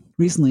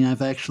recently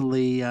I've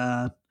actually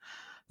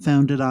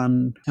found it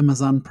on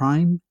Amazon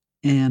Prime,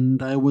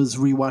 and I was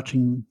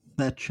rewatching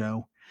that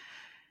show.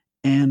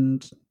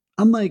 And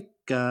unlike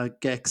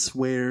Gex,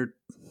 where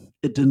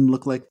it didn't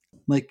look like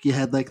you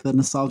had like the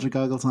nostalgia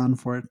goggles on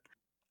for it,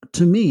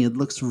 to me it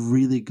looks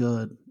really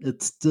good.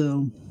 It's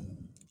still,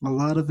 a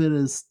lot of it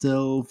is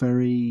still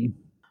very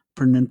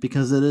pertinent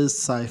because it is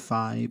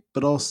sci-fi,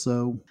 but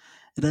also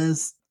it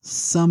has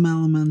some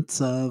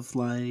elements of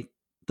like,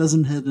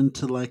 doesn't head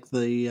into like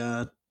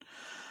the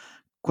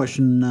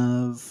question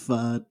of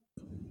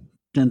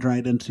gender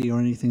identity or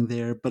anything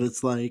there, but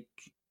it's like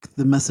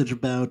the message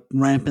about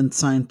rampant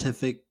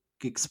scientific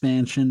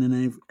expansion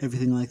and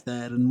everything like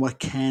that, and what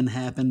can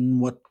happen,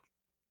 what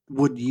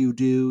would you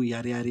do,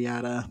 yada yada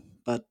yada.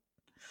 But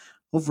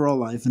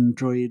overall, I've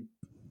enjoyed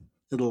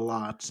it a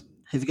lot.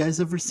 Have you guys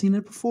ever seen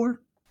it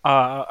before?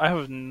 I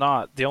have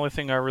not. The only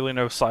thing I really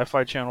know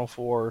Sci-Fi Channel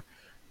for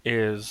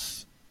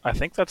is, I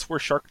think that's where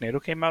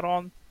Sharknado came out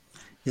on.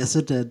 Yes,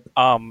 it did.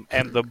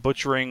 And the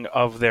butchering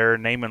of their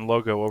name and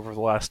logo over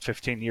the last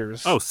 15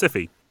 years. Oh,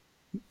 Siffy.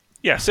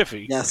 Yeah,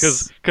 Siffy.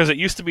 Yes. Because it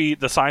used to be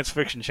the Science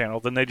Fiction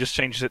Channel, then they just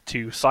changed it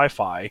to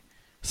Sci-Fi,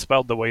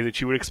 spelled the way that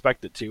you would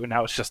expect it to, and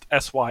now it's just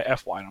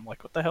SYFY, and I'm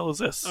like, what the hell is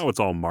this? Oh, it's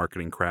all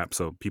marketing crap,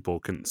 so people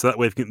can, so that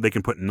way they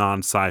can put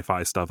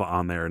non-sci-fi stuff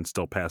on there and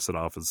still pass it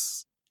off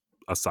as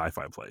a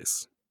sci-fi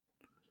place.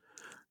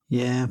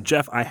 Yeah.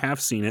 Jeff, I have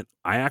seen it.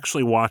 I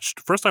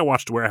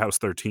watched Warehouse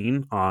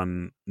 13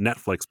 on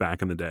Netflix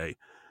back in the day,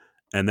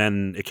 and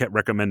then it kept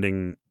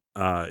recommending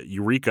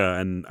Eureka,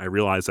 and I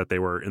realized that they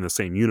were in the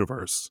same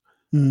universe.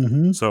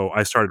 Mm-hmm. So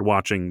I started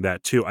watching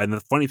that too. And the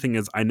funny thing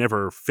is, I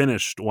never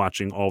finished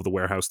watching all of the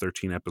Warehouse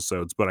 13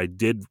 episodes, but I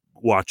did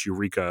watch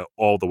Eureka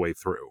all the way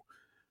through.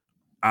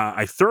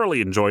 I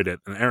thoroughly enjoyed it.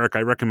 And Eric,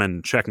 I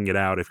recommend checking it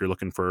out if you're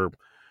looking for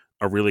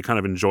a really kind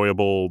of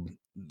enjoyable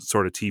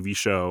sort of TV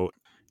show.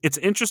 It's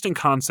an interesting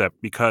concept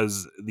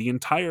because the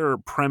entire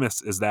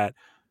premise is that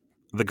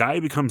the guy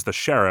who becomes the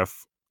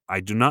sheriff, I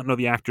do not know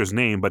the actor's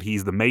name, but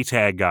he's the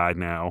Maytag guy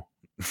now.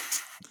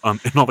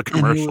 In all the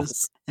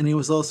commercials. And he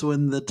was also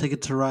in the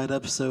Ticket to Ride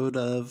episode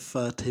of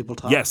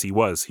Tabletop. Yes, he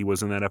was. He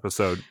was in that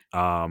episode.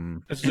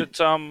 Is it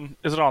on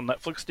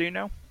Netflix, do you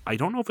know? I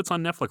don't know if it's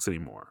on Netflix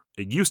anymore.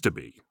 It used to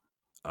be.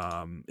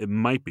 It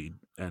might be,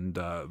 and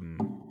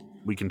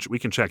we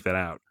can check that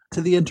out.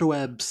 To the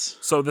interwebs.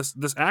 So this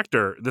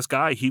actor, this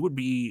guy, he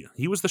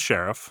was the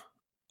sheriff,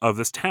 of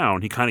this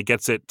town. He kind of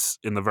gets it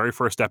in the very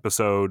first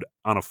episode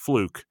on a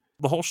fluke.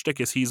 The whole shtick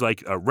is he's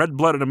like a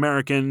red-blooded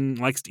American,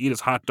 likes to eat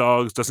his hot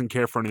dogs, doesn't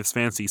care for any of this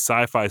fancy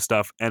sci-fi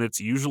stuff, and it's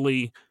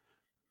usually,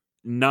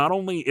 not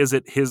only is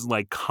it his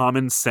like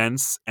common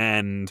sense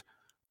and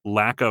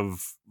lack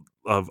of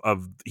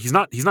he's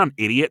not an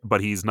idiot,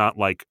 but he's not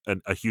like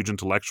a huge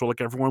intellectual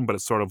like everyone, but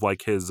it's sort of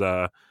like his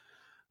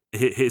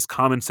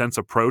common sense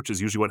approach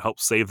is usually what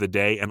helps save the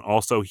day, and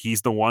also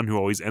he's the one who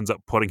always ends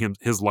up putting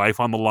his life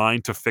on the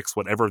line to fix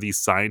whatever these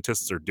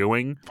scientists are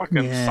doing.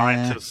 Fucking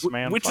scientists,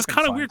 man. Which is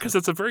kind of weird because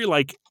it's a very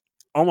like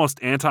almost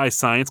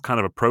anti-science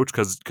kind of approach,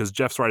 because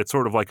Jeff's right, it's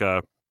sort of like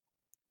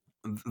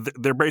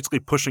they're basically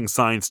pushing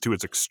science to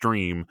its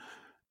extreme,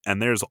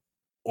 and there's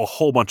a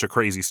whole bunch of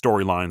crazy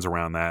storylines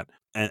around that.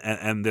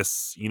 And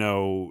this,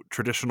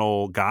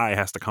 traditional guy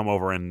has to come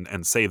over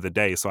and save the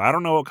day. So I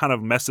don't know what kind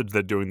of message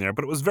they're doing there,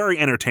 but it was very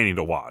entertaining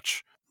to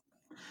watch.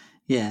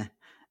 Yeah.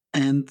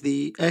 And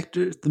the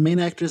main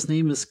actor's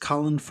name is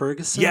Colin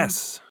Ferguson.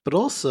 Yes. But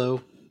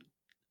also,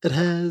 it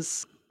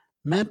has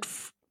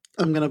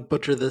I'm going to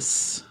butcher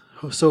this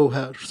so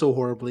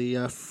horribly,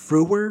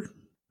 Frewer,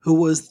 who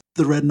was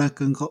the redneck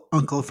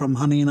uncle from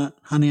Honey,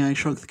 I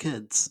Shrunk the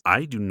Kids.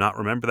 I do not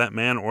remember that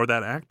man or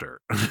that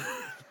actor.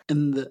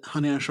 In the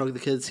Honey, I Shrunk the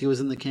Kids, he was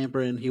in the camper,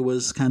 and he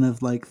was kind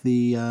of like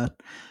the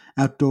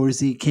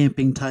outdoorsy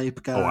camping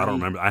type guy. Oh, I don't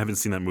remember. I haven't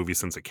seen that movie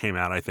since it came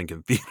out, I think,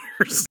 in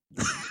theaters.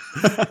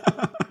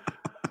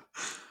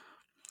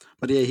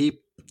 But yeah,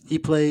 he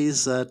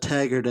plays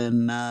Taggart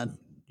in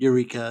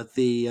Eureka,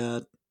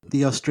 the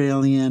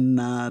Australian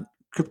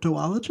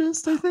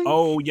cryptozoologist, I think.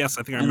 Oh, yes,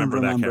 I think I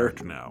remember that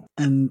character now.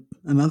 And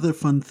another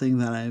fun thing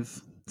that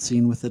I've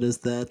seen with it is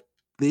that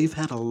they've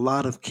had a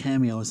lot of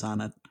cameos on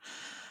it.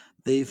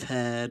 They've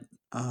had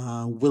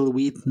Will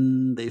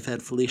Wheaton. They've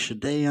had Felicia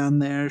Day on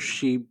there.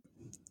 She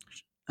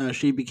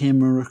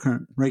became a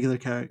regular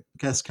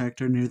guest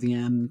character near the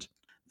end.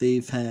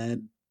 They've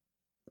had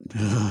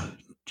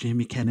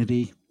Jamie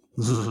Kennedy.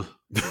 Will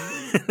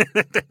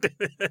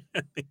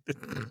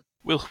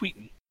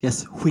Wheaton.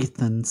 Yes,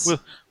 Wheatons.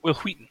 Will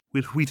Wheaton.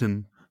 With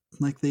Wheaton.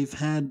 Like, they've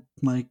had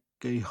like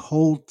a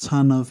whole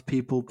ton of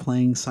people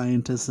playing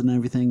scientists and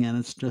everything, and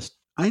it's just,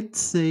 I'd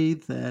say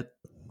that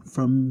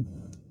from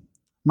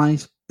my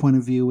point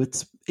of view,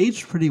 it's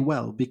aged pretty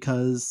well,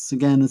 because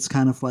again, it's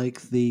kind of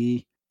like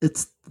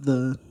it's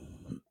the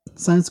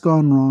science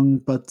gone wrong,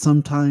 but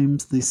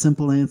sometimes the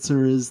simple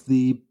answer is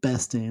the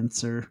best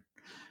answer,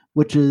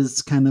 which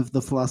is kind of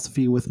the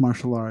philosophy with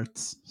martial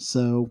arts.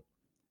 So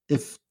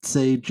if,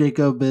 say,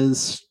 Jacob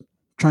is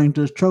trying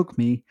to choke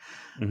me,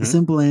 the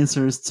simple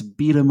answer is to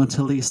beat him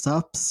until he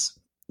stops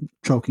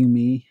choking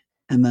me,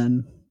 and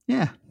then,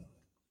 yeah.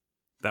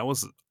 That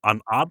was an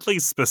oddly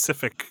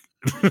specific...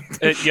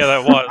 Yeah,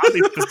 that was.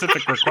 Oddly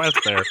specific request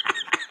there.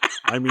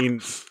 I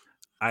mean,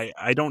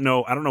 I don't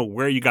know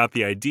where you got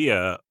the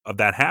idea of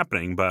that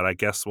happening, but I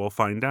guess we'll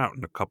find out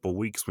in a couple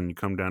weeks when you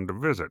come down to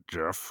visit,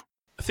 Jeff.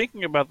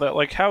 Thinking about that,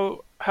 like,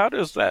 how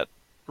does that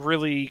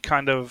really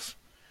kind of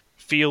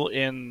feel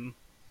in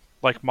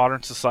like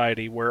modern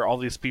society, where all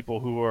these people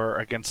who are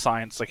against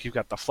science, like you've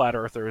got the flat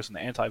earthers and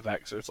the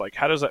anti-vaxxers, like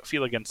how does that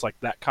feel against like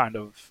that kind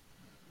of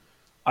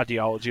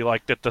ideology,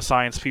 like that the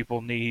science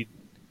people need,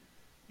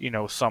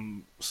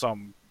 some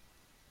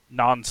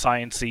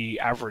non-sciencey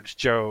average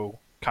Joe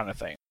kind of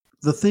thing?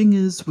 The thing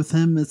is with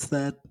him is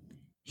that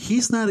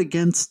he's not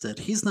against it.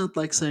 He's not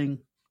like saying,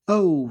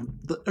 oh,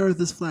 the earth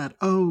is flat,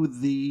 oh,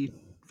 the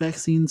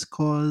vaccines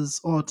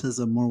cause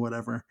autism or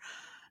whatever.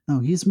 No,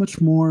 he's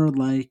much more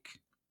like,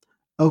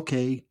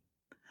 okay,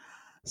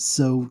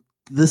 so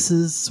this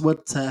is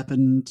what's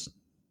happened.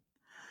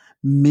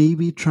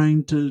 Maybe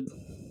trying to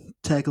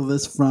tackle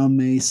this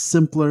from a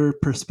simpler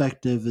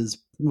perspective is,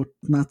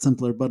 not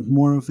simpler, but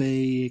more of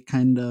a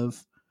kind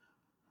of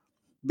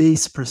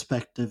base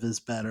perspective is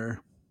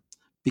better.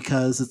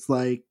 Because it's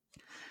like,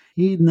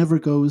 he never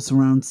goes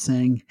around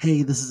saying,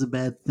 hey, this is a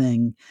bad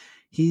thing.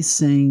 He's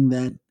saying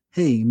that,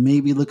 hey,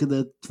 maybe look at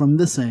it from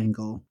this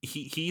angle.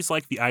 He's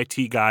like the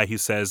IT guy who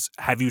says,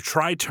 have you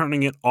tried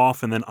turning it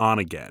off and then on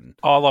again?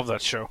 Oh, I love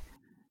that show.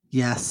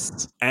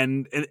 Yes.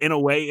 And in a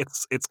way,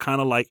 it's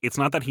kind of like, it's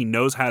not that he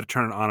knows how to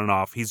turn it on and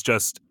off. He's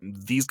just,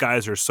 these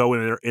guys are so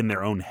in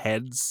their own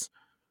heads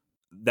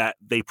that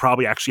they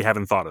probably actually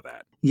haven't thought of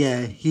that.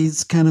 Yeah,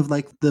 he's kind of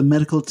like the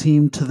medical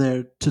team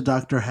to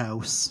Dr.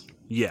 House.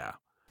 Yeah.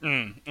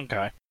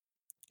 Okay.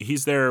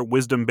 He's their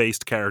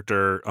wisdom-based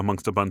character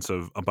amongst a bunch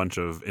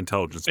of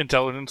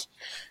intelligence.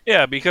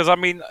 Yeah, because I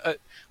mean,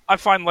 I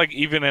find like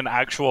even in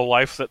actual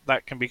life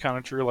that can be kind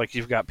of true. Like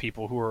you've got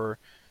people who are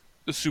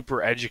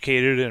super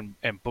educated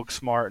and book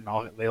smart and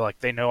all,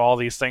 they know all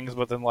these things,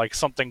 but then like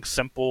something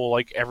simple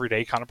like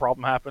everyday kind of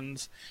problem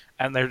happens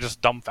and they're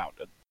just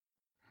dumbfounded.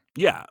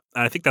 Yeah,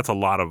 and I think that's a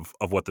lot of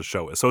what the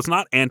show is. So it's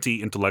not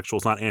anti-intellectual,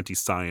 it's not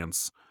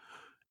anti-science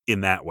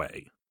in that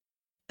way.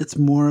 It's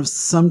more of,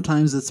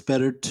 sometimes it's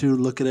better to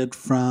look at it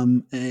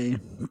from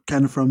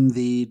from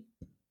the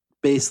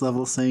base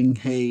level, saying,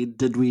 hey,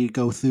 did we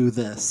go through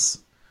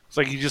this? It's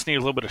like you just need a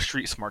little bit of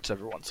street smarts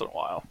every once in a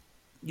while.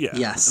 Yeah.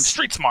 Yes. And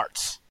street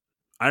smarts.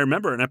 I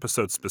remember an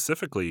episode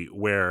specifically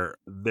where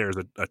there's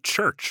a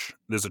church.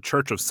 There's a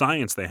church of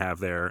science they have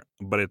there,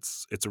 but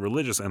it's a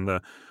religious, and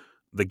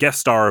the guest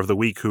star of the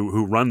week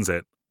who runs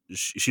it,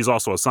 she's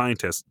also a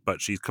scientist,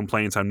 but she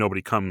complains how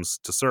nobody comes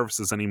to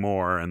services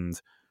anymore, and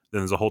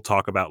then there's a whole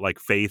talk about like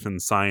faith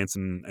and science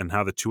and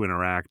how the two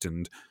interact,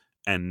 and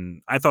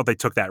I thought they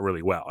took that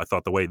really well. I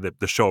thought the way that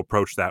the show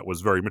approached that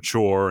was very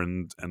mature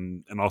and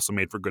also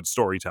made for good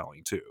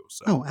storytelling too.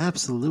 So Oh,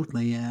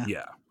 absolutely, yeah.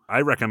 yeah,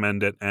 I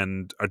recommend it.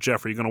 And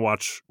Jeff, are you going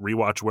to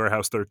rewatch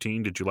Warehouse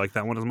 13? Did you like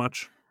that one as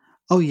much?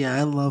 Oh yeah,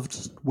 I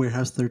loved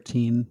Warehouse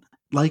 13.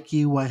 Like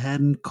you, I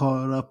hadn't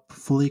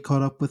fully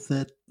caught up with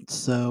it,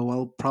 so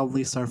I'll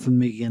probably start from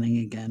the beginning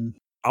again.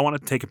 I want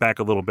to take it back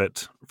a little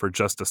bit for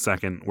just a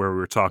second, where we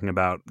were talking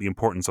about the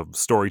importance of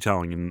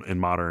storytelling in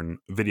modern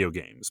video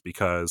games,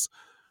 because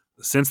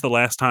since the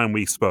last time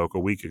we spoke a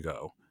week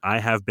ago, I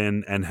have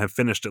been and have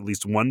finished at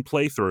least one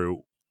playthrough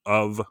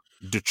of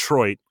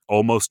Detroit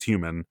Almost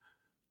Human.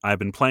 I've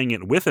been playing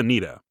it with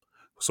Anita.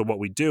 So what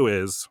we do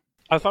is...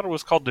 I thought it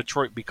was called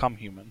Detroit Become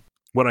Human.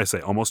 What did I say?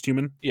 Almost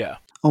Human? Yeah.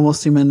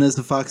 Almost Human is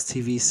a Fox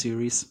TV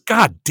series.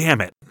 God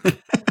damn it.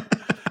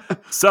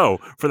 So,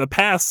 for the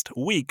past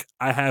week,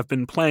 I have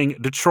been playing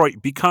Detroit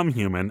Become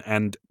Human,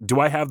 and do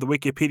I have the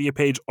Wikipedia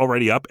page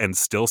already up and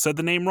still said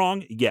the name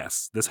wrong?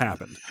 Yes, this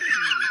happened.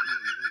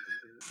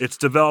 It's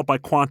developed by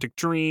Quantic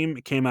Dream.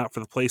 It came out for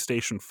the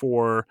PlayStation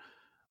 4.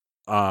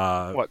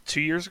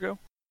 2 years ago?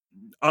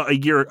 A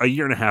year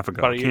and a half ago.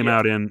 About a It year, came yeah.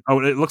 out in... Oh,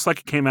 it looks like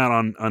it came out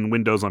on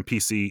Windows on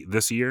PC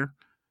this year,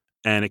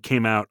 and it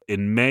came out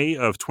in May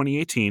of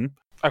 2018.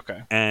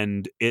 Okay.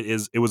 And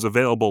it was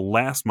available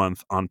last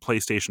month on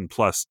PlayStation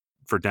Plus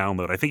for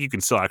download. I think you can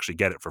still actually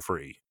get it for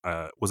free.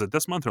 Was it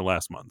this month or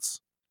last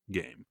month's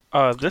game?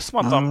 This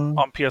month on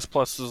PS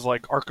Plus is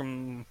like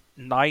Arkham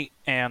Knight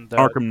and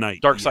Arkham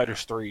Knight.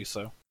 Darksiders 3,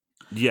 so...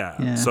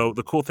 Yeah. So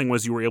the cool thing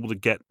was you were able to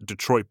get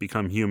Detroit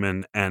Become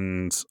Human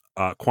and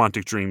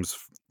Quantic Dream's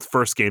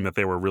first game that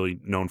they were really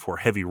known for,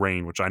 Heavy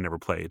Rain, which I never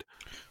played.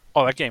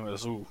 Oh, that game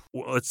is... Ooh.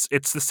 Well, it's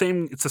the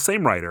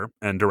same writer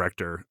and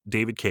director,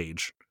 David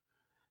Cage.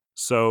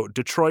 So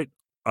Detroit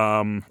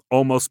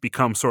Almost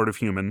Become Sort of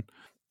Human.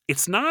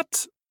 It's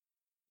not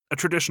a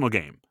traditional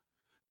game.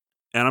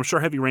 And I'm sure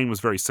Heavy Rain was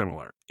very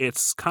similar.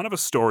 It's kind of a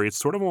story. It's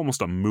sort of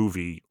almost a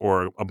movie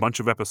or a bunch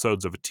of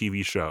episodes of a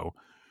TV show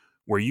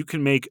where you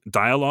can make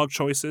dialogue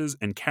choices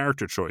and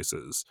character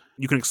choices.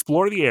 You can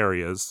explore the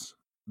areas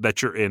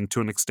that you're in to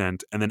an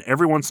extent, and then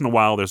every once in a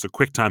while there's a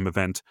quick time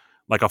event,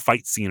 like a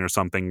fight scene or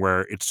something,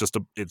 where it's just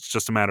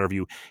a matter of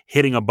you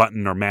hitting a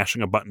button or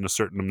mashing a button a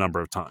certain number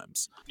of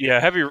times. Yeah,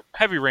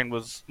 Heavy Rain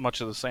was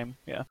much of the same,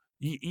 yeah.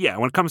 Yeah,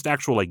 when it comes to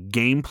actual like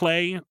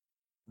gameplay,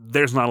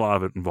 there's not a lot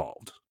of it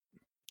involved.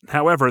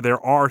 However,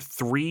 there are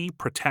 3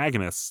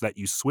 protagonists that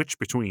you switch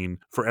between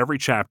for every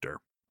chapter.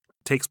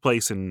 It takes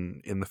place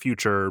in the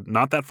future,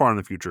 not that far in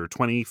the future,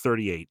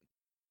 2038.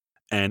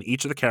 And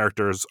each of the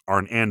characters are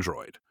an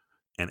android.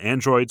 And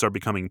androids are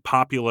becoming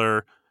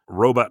popular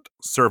robot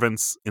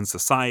servants in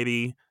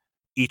society.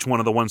 Each one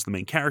of the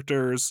main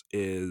characters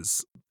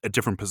is a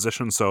different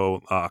position.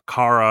 So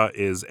Kara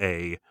is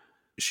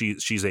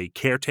she's a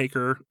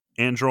caretaker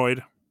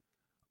android.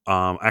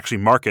 Actually,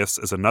 Marcus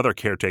is another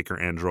caretaker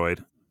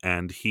android,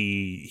 and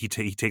he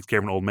takes care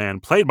of an old man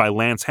played by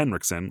Lance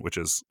Henriksen, which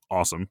is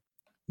awesome.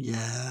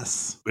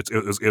 Yes.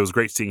 It was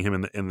great seeing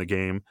him in the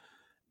game.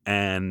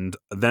 And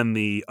then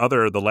the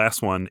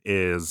last one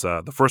is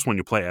the first one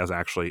you play as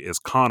actually is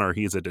Connor.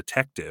 He's a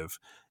detective,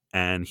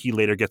 and he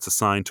later gets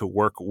assigned to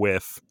work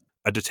with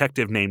a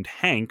detective named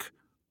Hank,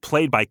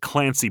 played by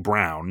Clancy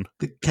Brown.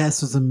 The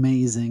cast was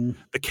amazing.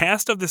 The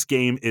cast of this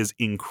game is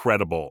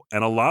incredible,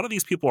 and a lot of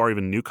these people are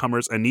even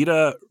newcomers.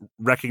 Anita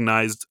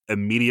recognized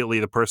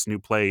immediately the person who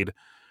played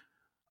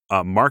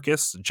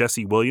Marcus,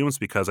 Jesse Williams,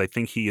 because I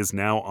think he is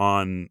now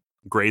on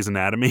Grey's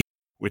Anatomy,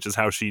 which is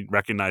how she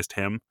recognized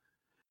him.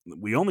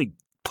 We only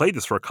played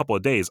this for a couple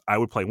of days. I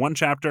would play one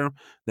chapter,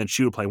 then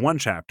she would play one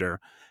chapter.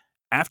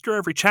 After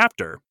every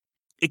chapter,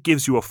 it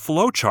gives you a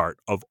flow chart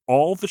of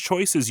all the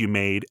choices you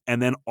made and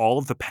then all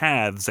of the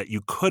paths that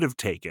you could have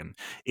taken.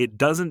 It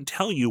doesn't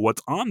tell you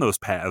what's on those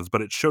paths,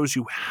 but it shows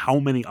you how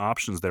many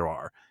options there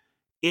are.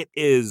 It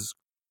is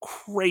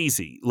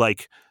crazy.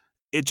 Like,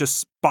 it just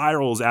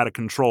spirals out of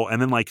control.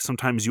 And then, like,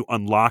 sometimes you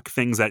unlock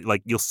things that,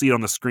 like, you'll see it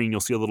on the screen. You'll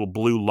see a little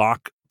blue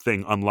lock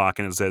thing unlock,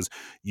 and it says,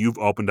 you've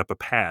opened up a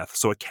path.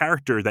 So a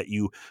character that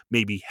you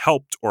maybe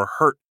helped or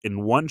hurt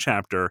in one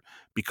chapter,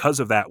 because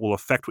of that, will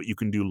affect what you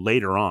can do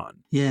later on.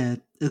 Yeah,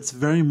 it's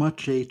very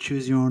much a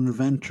choose-your-own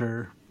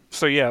adventure.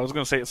 So yeah, I was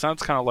going to say, it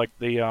sounds kind of like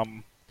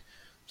the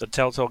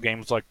Telltale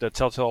games, like the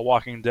Telltale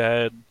Walking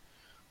Dead,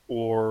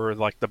 or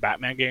like the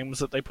Batman games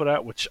that they put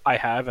out, which I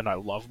have and I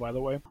love, by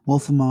the way.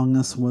 Wolf Among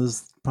Us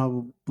was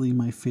probably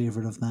my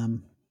favorite of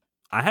them.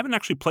 I haven't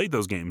actually played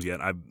those games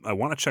yet. I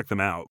want to check them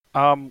out.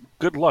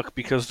 Good luck,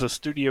 because the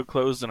studio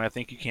closed and I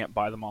think you can't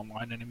buy them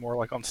online anymore,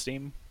 like on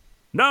Steam.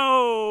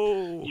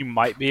 No! You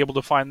might be able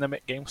to find them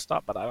at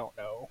GameStop, but I don't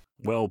know.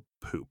 Well,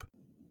 poop.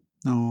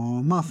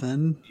 Oh,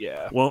 Muffin.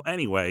 Yeah. Well,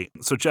 anyway,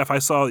 so Jeff, I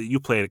saw that you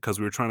played it because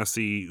we were trying to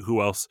see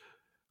who else.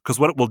 Because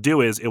what it will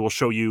do is it will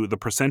show you the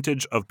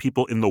percentage of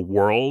people in the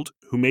world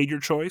who made your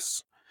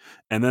choice,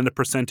 and then the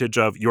percentage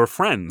of your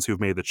friends who've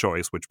made the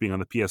choice, which being on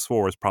the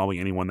PS4 is probably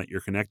anyone that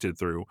you're connected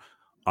through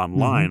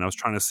online. Mm-hmm. I was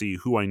trying to see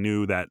who I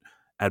knew that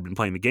had been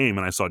playing the game,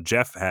 and I saw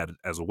Jeff had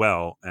as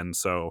well. And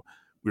so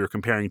we were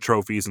comparing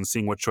trophies and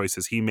seeing what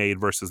choices he made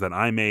versus that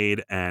I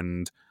made,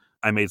 and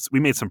we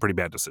made some pretty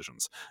bad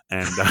decisions.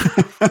 And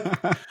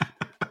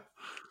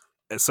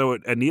so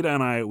Anita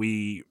and I,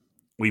 we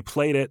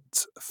played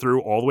it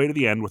through all the way to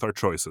the end with our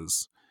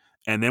choices.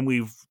 And then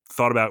we've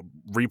thought about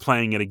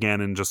replaying it again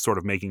and just sort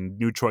of making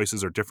new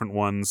choices or different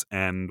ones.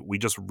 And we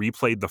just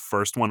replayed the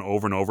first one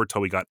over and over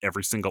till we got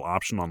every single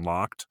option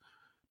unlocked,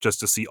 just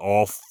to see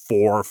all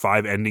 4 or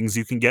 5 endings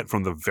you can get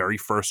from the very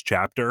first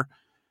chapter.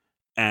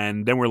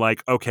 And then we're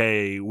like,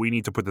 okay, we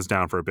need to put this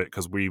down for a bit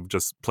because we've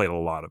just played a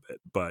lot of it.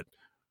 But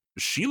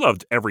she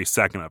loved every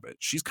second of it.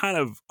 She's kind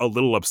of a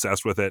little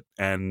obsessed with it.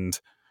 And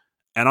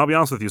I'll be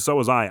honest with you, so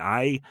was I.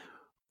 I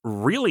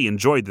really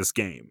enjoyed this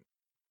game.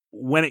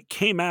 When it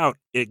came out,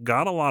 it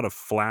got a lot of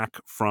flack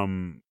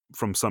from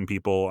some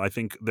people. I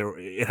think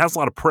it has a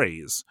lot of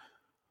praise,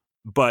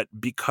 but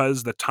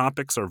because the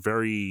topics are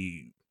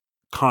very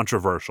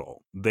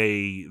controversial,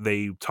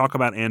 they talk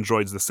about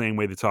androids the same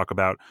way they talk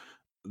about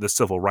the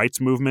civil rights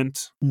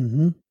movement.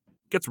 Mm-hmm.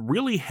 It gets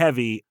really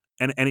heavy,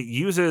 and it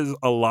uses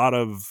a lot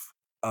of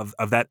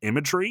that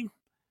imagery.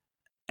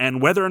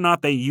 And whether or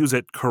not they use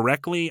it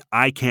correctly,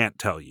 I can't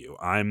tell you.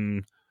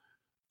 I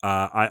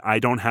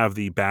don't have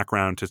the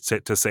background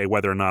to say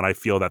whether or not I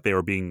feel that they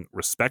were being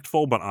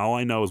respectful, but all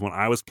I know is when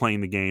I was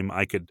playing the game,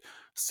 I could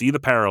see the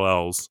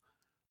parallels.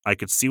 I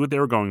could see what they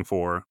were going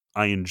for.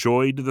 I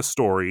enjoyed the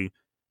story,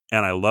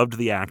 and I loved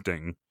the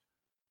acting.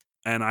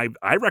 And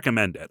I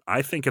recommend it.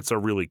 I think it's a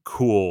really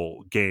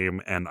cool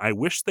game, and I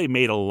wish they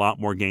made a lot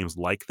more games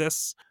like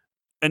this.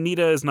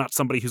 Anita is not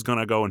somebody who's going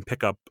to go and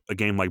pick up a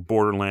game like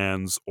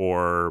Borderlands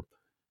or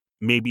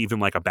maybe even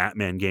like a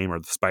Batman game or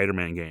the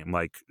Spider-Man game.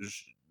 Like,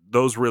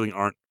 those really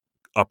aren't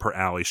up her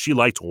alley. She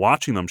liked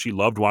watching them. She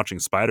loved watching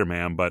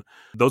Spider-Man, but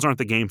those aren't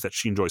the games that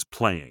she enjoys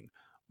playing.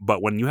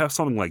 But when you have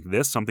something like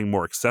this, something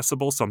more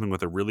accessible, something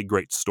with a really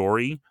great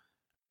story,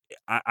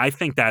 I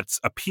think that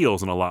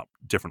appeals in a lot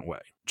different way.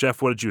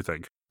 Jeff, what did you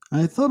think?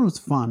 I thought it was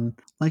fun.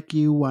 Like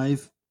you,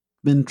 I've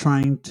been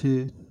trying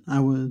to.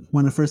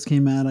 When it first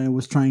came out, I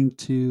was trying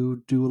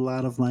to do a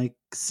lot of like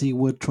see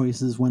what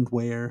choices went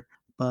where,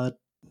 but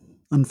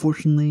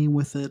unfortunately,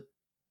 with it,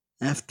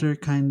 after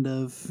kind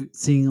of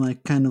seeing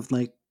like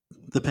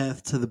the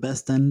path to the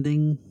best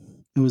ending,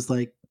 it was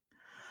like,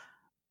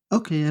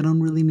 okay, I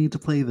don't really need to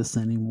play this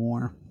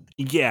anymore.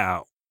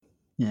 Yeah,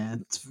 Yeah,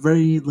 it's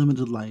very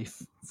limited life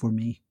for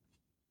me.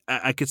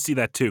 I could see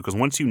that too, because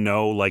once you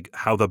know like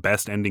how the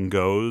best ending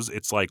goes,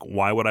 it's like,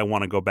 why would I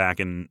want to go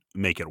back and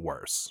make it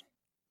worse?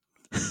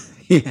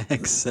 Yeah,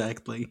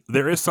 exactly.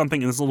 There is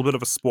something, and this is a little bit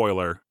of a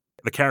spoiler.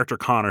 The character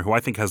Connor, who I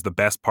think has the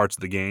best parts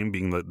of the game,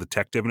 being the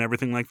detective and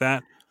everything like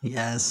that.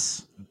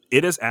 Yes.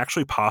 It is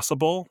actually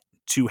possible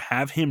to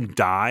have him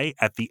die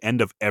at the end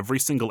of every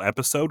single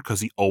episode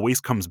because he always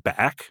comes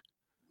back.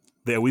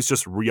 They always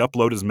just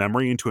re-upload his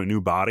memory into a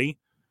new body.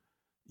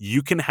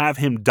 You can have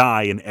him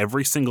die in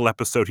every single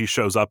episode he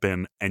shows up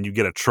in, and you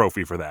get a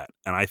trophy for that.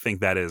 And I think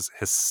that is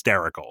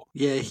hysterical.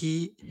 Yeah,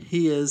 he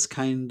is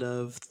kind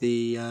of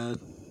the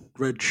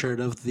red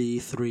shirt of the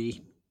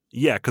 3.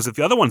 Yeah, because if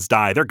the other ones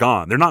die, they're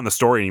gone. They're not in the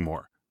story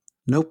anymore.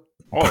 Nope.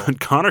 Oh, But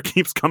Connor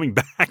keeps coming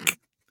back.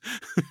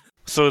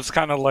 so it's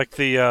kind of like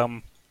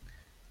the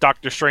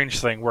Doctor Strange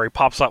thing where he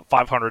pops up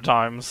 500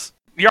 times.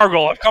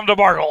 Yargle, I've come to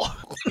Bargle.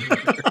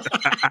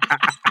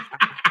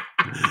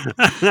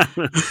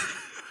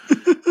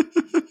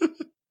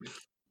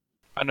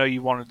 I know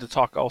you wanted to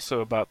talk also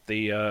about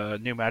the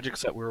new magic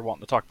set. We were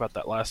wanting to talk about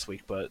that last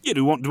week, but Yeah,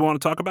 do you want to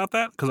talk about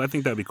that? Because I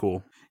think that'd be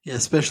cool. Yeah,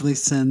 especially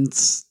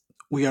since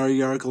we are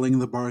yargling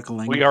the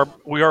bargling.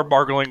 we are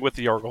bargling with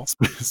the Yargle.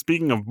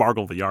 Speaking of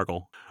Bargle the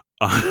Yargle,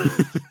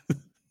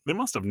 they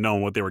must have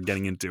known what they were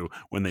getting into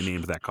when they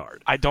named that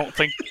card. I don't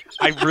think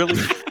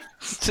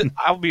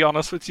I'll be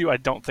honest with you. I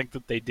don't think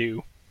that they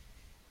do.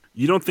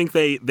 You don't think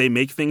they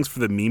make things for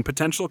the meme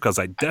potential? Because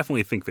I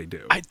definitely think they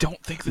do. I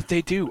don't think that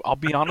they do. I'll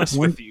be honest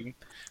with you.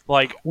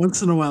 Like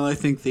Once in a while, I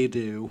think they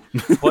do.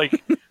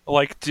 like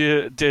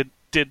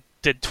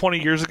did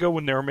 20 years ago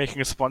when they were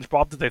making a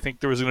SpongeBob, did they think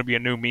there was going to be a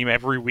new meme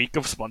every week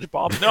of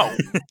SpongeBob? No.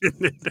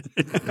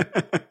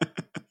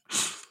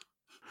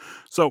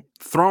 So,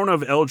 Throne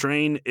of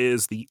Eldraine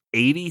is the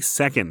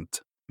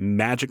 82nd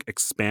Magic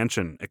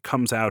expansion. It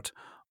comes out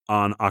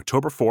on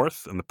October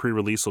 4th, and the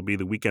pre-release will be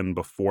the weekend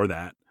before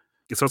that.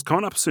 So it's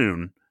coming up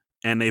soon,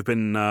 and they've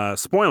been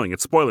spoiling.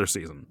 It's spoiler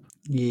season.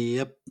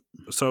 Yep.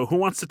 So who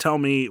wants to tell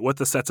me what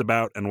the set's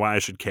about and why I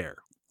should care?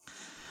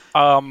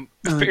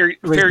 Raise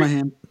my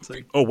hand.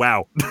 Sorry. Oh,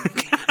 wow.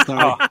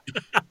 Sorry.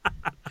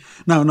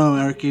 No,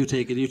 Eric, you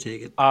take it. You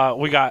take it.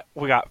 We got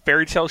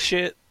fairy tale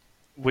shit.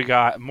 We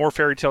got more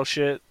fairy tale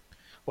shit.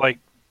 Like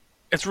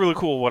It's really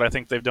cool what I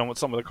think they've done with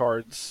some of the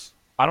cards.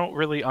 I don't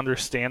really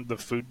understand the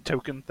food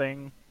token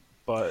thing,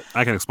 but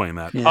I can explain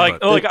that. Yeah.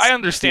 I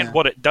understand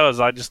what it does.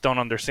 I just don't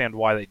understand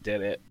why they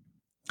did it.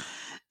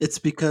 It's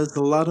because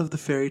a lot of the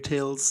fairy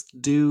tales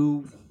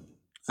do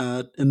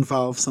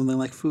involve something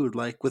like food,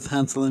 like with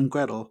Hansel and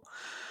Gretel.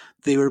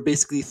 They were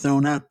basically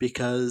thrown out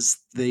because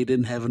they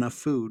didn't have enough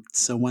food.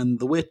 So when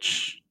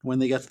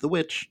they got to the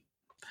witch,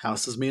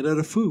 house is made out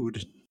of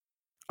food.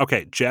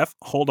 Okay, Jeff,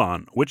 hold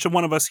on. Which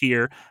one of us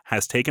here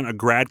has taken a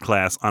grad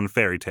class on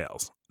fairy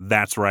tales?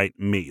 That's right,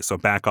 me. So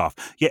back off.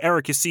 Yeah,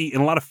 Eric, you see,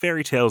 in a lot of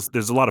fairy tales,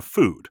 there's a lot of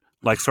food.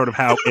 Like sort of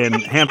how in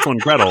Hansel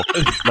and Gretel,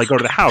 like go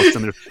to the house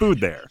and there's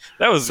food there.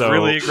 That was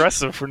really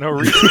aggressive for no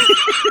reason.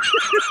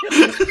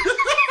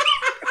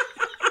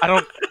 I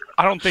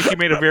don't think you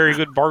made a very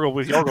good bargain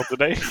with Yargle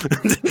today.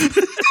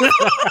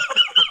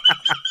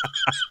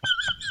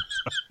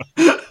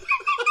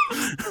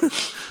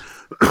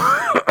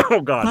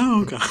 Oh God.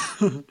 Oh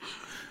God.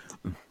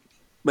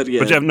 But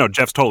yeah. But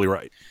Jeff's totally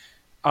right.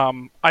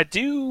 I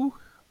do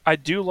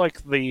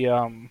like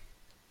the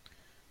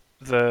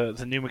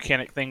new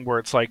mechanic thing where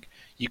it's like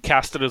you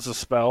cast it as a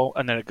spell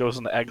and then it goes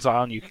into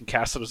exile and you can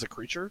cast it as a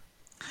creature.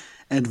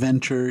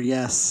 Adventure,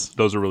 yes.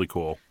 Those are really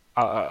cool.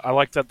 I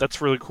like that.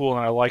 That's really cool,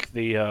 and I like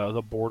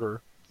the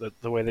border,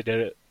 the way they did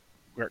it,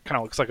 where it kind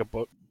of looks like a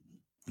book.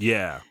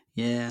 Yeah.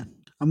 Yeah.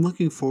 I'm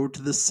looking forward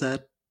to this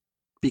set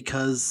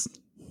because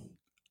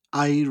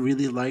I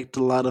really liked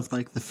a lot of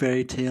like the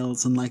fairy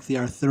tales and like the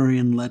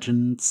Arthurian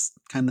legends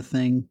kind of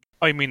thing.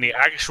 Oh, you mean the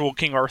actual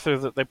King Arthur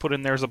that they put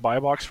in there as a buy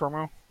box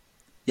promo?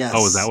 Yes.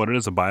 Oh, is that what it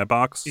is? A buy a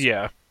box?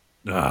 Yeah.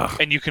 Ugh.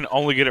 And you can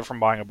only get it from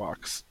buying a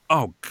box.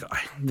 Oh God.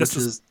 This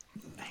is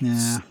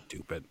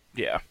stupid.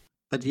 Yeah.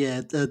 But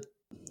yeah,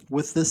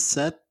 with this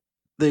set,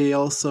 they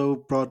also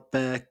brought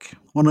back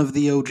one of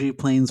the OG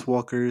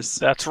Planeswalkers.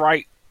 That's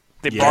right.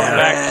 They brought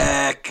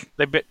back.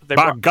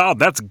 By God,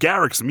 that's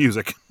Garrick's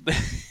music.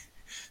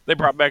 They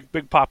brought back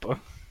Big Papa.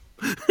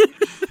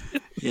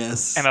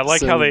 Yes. And I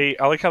like how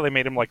they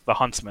made him like the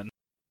huntsman.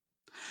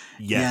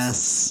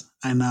 Yes,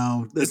 I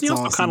know. Isn't he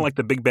also kind of like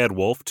the Big Bad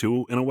Wolf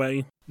too, in a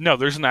way? No,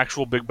 there's an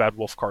actual Big Bad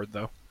Wolf card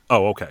though.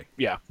 Oh, okay.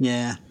 Yeah.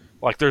 Yeah.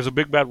 Like there's a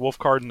Big Bad Wolf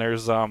card and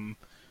there's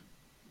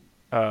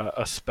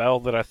a spell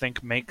that I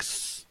think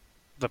makes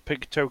the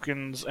pig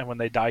tokens, and when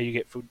they die, you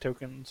get food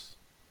tokens.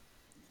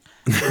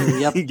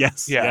 Yep.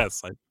 Yes. Yeah.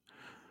 Yes.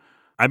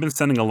 I've been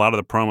sending a lot of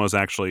the promos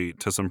actually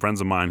to some friends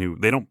of mine who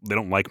they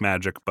don't like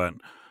Magic, but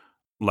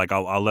like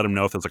I'll let them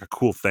know if there's like a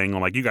cool thing.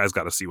 I'm like, you guys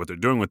got to see what they're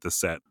doing with this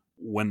set.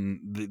 When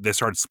they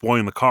started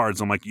spoiling the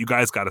cards, I'm like, you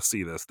guys got to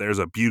see this. There's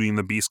a Beauty and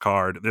the Beast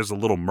card. There's a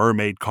Little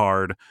Mermaid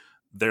card.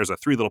 There's a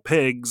Three Little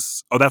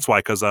Pigs. Oh, that's why,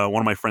 because one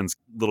of my friend's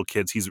little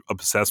kids, he's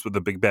obsessed with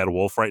the Big Bad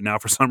Wolf right now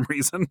for some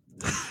reason.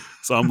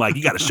 So I'm like,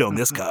 you got to show him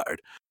this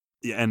card.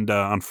 And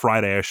on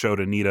Friday, I showed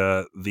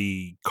Anita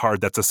the card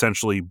that's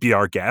essentially Be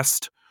Our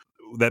Guest,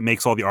 that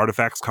makes all the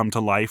artifacts come to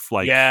life,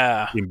 like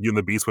in Beauty and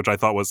the Beast, which I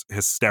thought was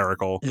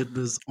hysterical. It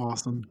was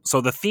awesome.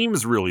 So the theme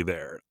is really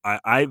there.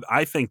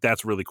 I think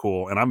that's really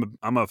cool, and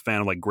I'm a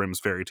fan of like Grimm's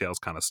fairy tales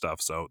kind of stuff.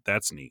 So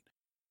that's neat.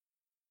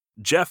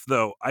 Jeff,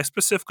 though, I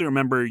specifically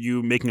remember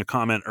you making a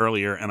comment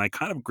earlier, and I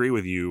kind of agree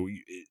with you.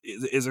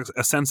 Is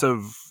a sense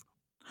of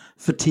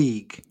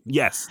fatigue.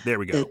 Yes, there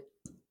we go.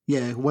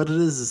 What it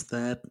is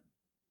that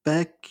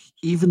back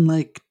even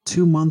like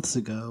 2 months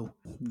ago,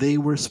 they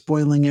were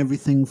spoiling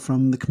everything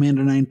from the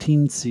Commander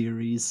 19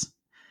 series,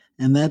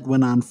 and that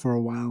went on for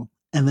a while.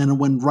 And then it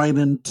went right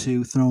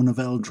into Throne of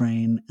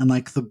Eldraine and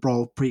like the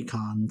Brawl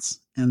precons,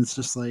 and it's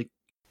just like...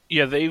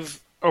 Yeah,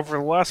 they've, over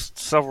the last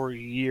several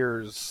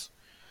years,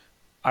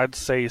 I'd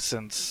say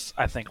since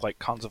I think like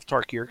Khans of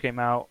Tarkir came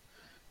out,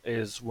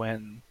 is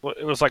when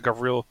it was like a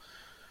real,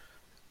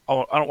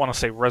 I don't want to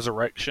say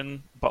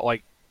resurrection, but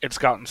like it's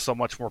gotten so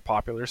much more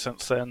popular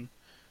since then.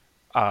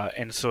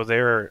 And so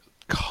they're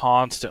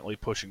constantly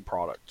pushing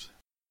product.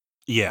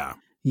 Yeah,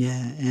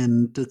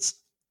 and it's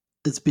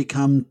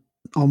become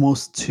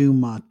almost too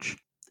much.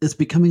 It's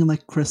becoming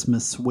like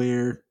Christmas,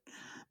 where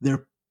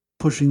they're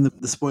pushing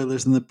the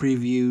spoilers and the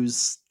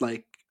previews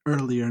like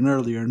earlier and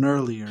earlier and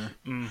earlier.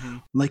 Mm-hmm.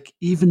 Like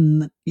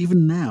even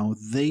now,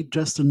 they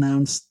just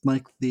announced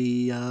like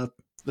the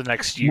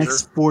next year,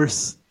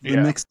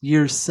 next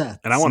year's set.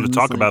 And I wanted to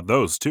talk about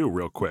those too,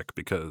 real quick,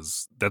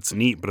 because that's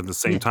neat. But at the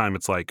same time,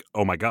 it's like,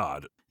 oh my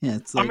God. Yeah,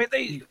 it's like, I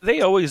mean,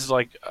 they always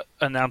like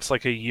announce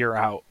like a year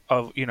out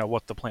of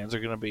what the plans are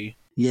going to be.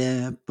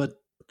 Yeah,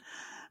 but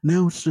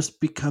now it's just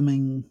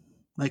becoming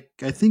like,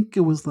 I think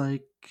it was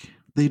like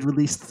they'd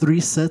release 3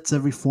 sets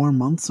every 4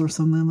 months or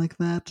something like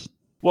that.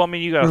 Well, I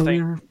mean, you got to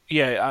think.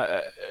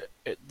 Yeah,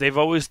 they've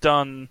always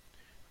done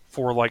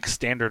for like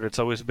standard. It's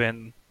always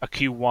been a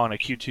Q1, a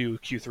Q2, a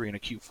Q3, and a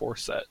Q4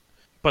 set.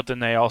 But then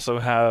they also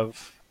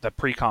have the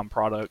pre-con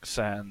products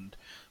and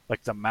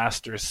like the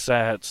master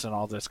sets and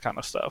all this kind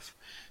of stuff.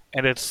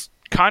 And it's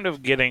kind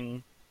of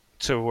getting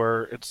to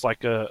where it's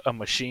like a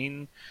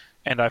machine.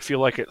 And I feel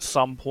like at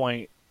some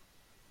point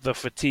the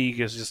fatigue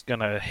is just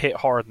gonna hit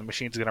hard and the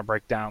machine's gonna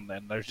break down,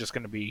 then there's just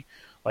gonna be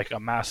like a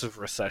massive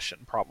recession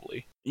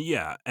probably.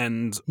 Yeah,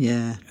 and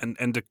Yeah.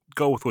 and to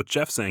go with what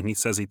Jeff's saying, he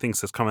says he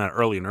thinks it's coming out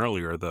early and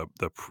earlier,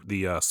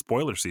 the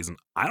spoiler season.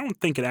 I don't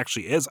think it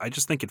actually is. I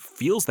just think it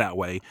feels that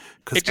way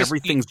because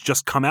everything's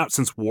just come out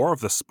since War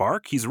of the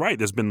Spark. He's right.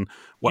 There's been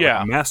like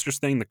the Masters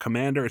thing, the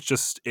Commander.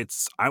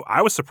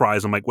 I was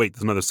surprised. I'm like, wait,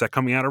 there's another set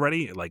coming out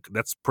already? Like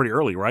that's pretty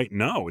early, right?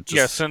 No, it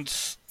just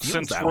since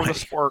War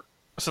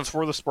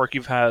of the Spark,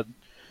 you've had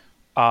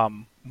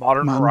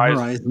Modern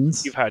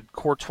Horizons, you've had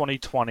Core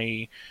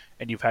 2020,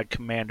 and you've had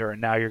Commander,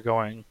 and now you're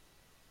going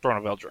Throne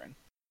of Eldraine.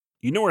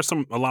 You know where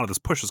a lot of this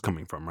push is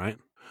coming from, right?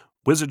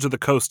 Wizards of the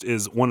Coast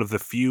is one of the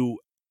few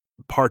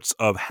parts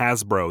of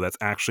Hasbro that's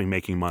actually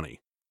making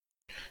money.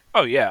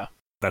 Oh, yeah.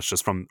 That's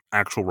just from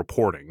actual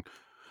reporting.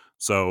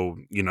 So,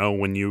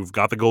 when you've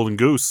got the Golden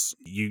Goose,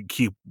 you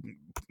keep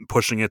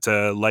pushing it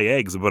to lay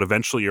eggs, but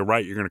eventually you're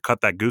right, you're going to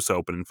cut that goose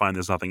open and find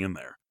there's nothing in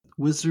there.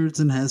 Wizards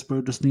and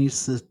Hasbro just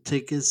needs to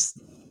take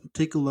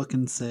a look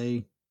and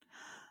say,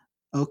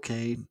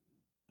 okay,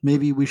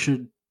 maybe we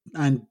should,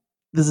 and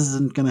this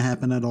isn't going to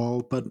happen at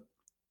all, but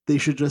they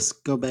should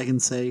just go back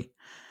and say,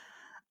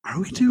 are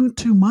we doing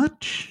too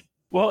much?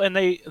 Well, and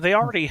they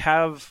already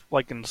have,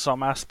 like, in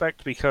some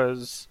aspect,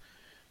 because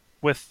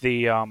with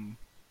the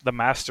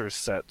Masters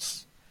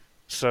sets,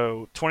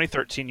 so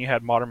 2013 you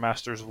had Modern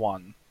Masters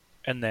 1,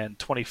 and then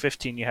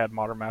 2015 you had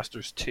Modern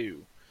Masters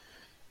 2.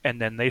 And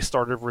then they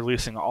started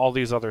releasing all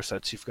these other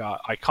sets. You've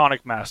got Iconic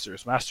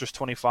Masters, Masters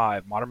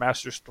 25, Modern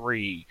Masters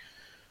 3,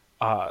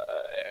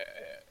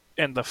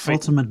 and the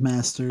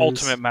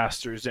Ultimate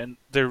Masters. And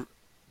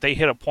they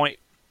hit a point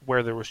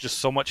where there was just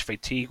so much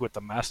fatigue with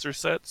the Master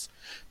sets,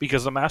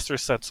 because the Master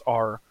sets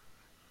are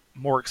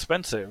more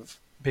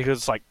expensive because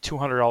it's like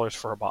 $200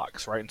 for a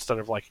box, right? Instead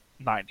of like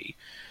 $90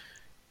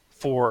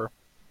 for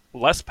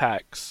less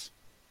packs,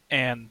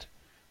 and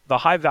the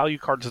high value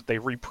cards that they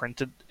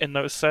reprinted in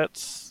those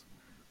sets.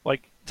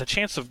 Like, the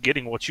chance of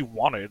getting what you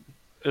wanted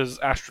is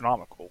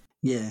astronomical.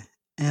 Yeah,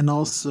 and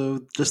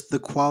also just the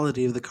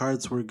quality of the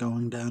cards were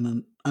going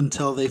down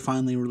until they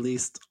finally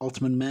released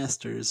Ultimate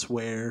Masters,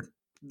 where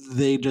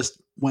they just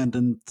went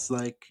and it's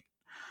like,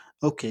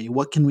 okay,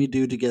 what can we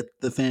do to get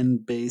the fan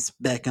base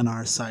back on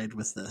our side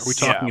with this? Are we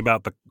talking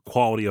about the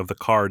quality of the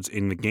cards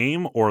in the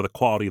game or the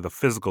quality of the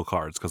physical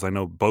cards? Because I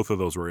know both of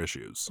those were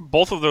issues.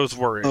 Both of those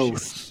were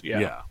issues,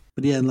 yeah.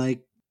 But yeah,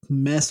 like,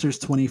 Masters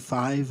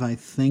 25, I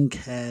think,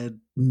 had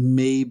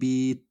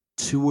maybe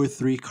 2 or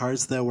 3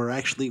 cards that were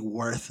actually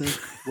worth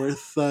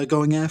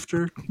going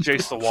after.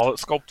 Jace the Wallet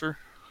Sculptor?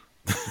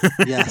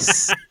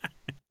 Yes.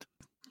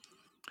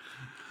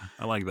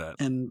 I like that.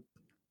 And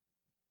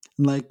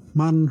like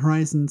Modern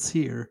Horizons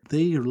here,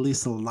 they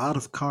release a lot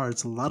of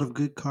cards, a lot of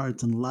good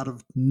cards, and a lot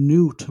of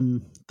new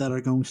that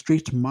are going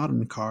straight to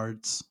Modern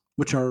cards,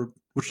 which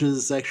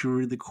is actually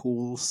really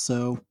cool.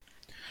 So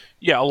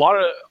yeah, a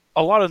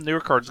lot of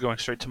newer cards going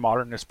straight to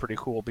Modern is pretty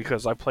cool,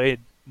 because I played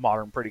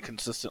Modern pretty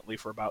consistently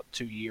for about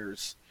 2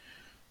 years.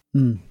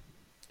 And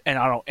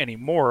I don't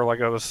anymore.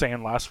 Like I was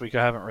saying last week,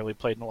 I haven't really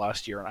played in the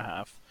last year and a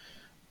half.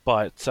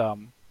 But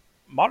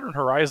Modern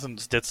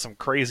Horizons did some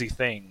crazy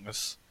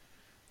things.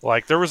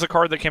 Like, there was a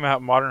card that came out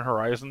in Modern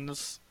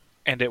Horizons,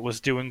 and it was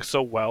doing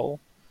so well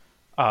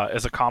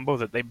as a combo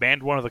that they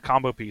banned one of the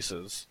combo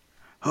pieces.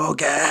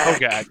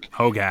 Hogak,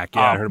 yeah,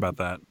 I heard about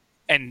that.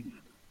 And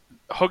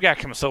Hogak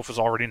himself is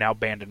already now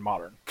banned in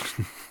Modern.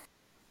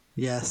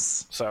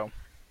 Yes. So,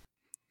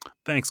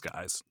 thanks,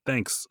 guys.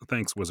 Thanks,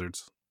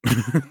 Wizards.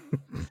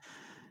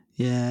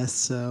 Yeah,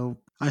 so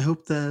I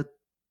hope that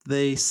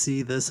they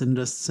see this and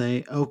just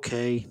say,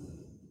 okay,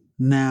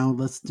 now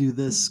let's do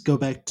this. Go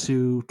back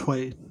to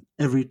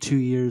every 2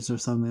 years or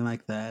something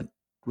like that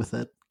with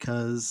it.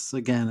 Because,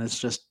 again, it's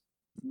just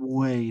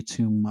way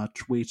too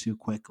much, way too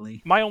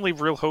quickly. My only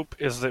real hope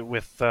is that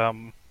with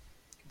the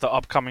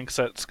upcoming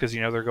sets, because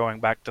they're going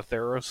back to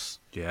Theros.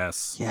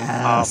 Yes.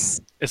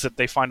 Is that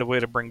they find a way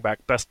to bring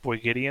back Best Boy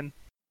Gideon.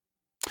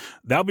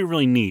 That would be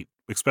really neat,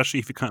 especially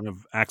if he kind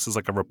of acts as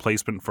like a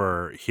replacement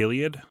for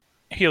Heliod.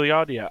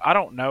 Yeah. I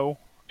don't know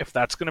if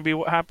that's going to be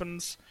what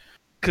happens.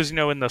 Because,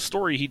 in the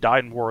story, he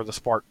died in War of the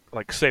Spark,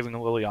 like saving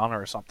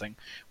Liliana or something.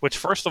 Which,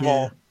 first of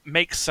all,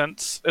 makes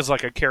sense as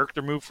like a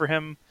character move for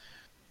him.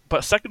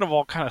 But second of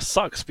all, kind of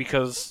sucks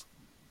because,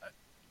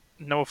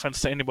 no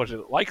offense to anybody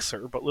that likes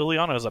her, but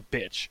Liliana is a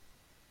bitch.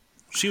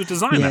 She was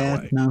designed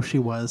that way. No, she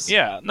was.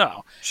 Yeah,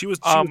 no. She was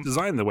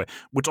designed that way,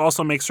 which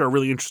also makes her a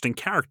really interesting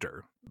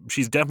character.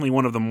 She's definitely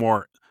one of the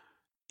more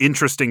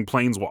interesting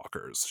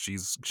planeswalkers.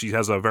 She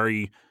has a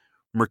very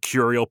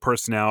mercurial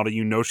personality.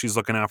 She's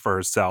looking out for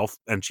herself,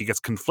 and she gets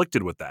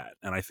conflicted with that.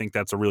 And I think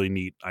that's a really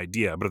neat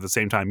idea. But at the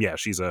same time, yeah,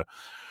 she's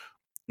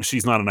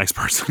not a nice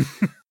person.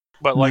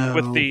 But like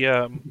with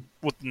the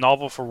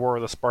novel for War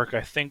of the Spark,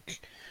 I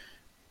think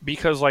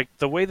because like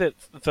the way that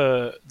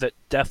that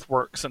death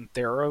works in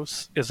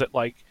Theros is that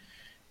like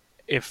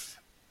if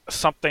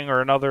something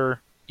or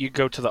another, you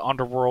go to the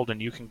underworld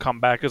and you can come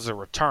back as a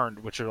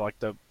returned, which are like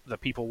the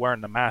people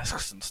wearing the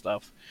masks and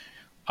stuff.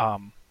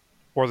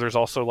 Or there's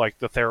also like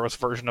the Theros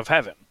version of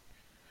Heaven,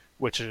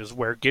 which is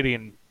where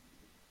Gideon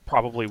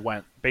probably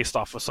went based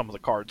off of some of the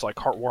cards, like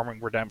Heartwarming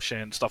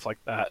Redemption, stuff like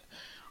that.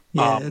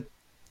 Yeah,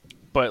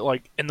 But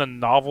like in the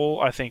novel,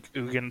 I think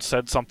Ugin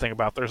said something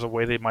about there's a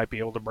way they might be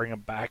able to bring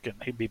him back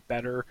and he'd be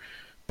better.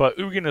 But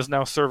Ugin is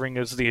now serving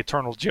as the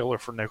eternal jailer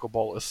for Nicol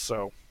Bolas,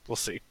 so we'll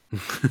see.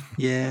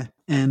 yeah,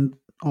 and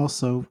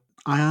also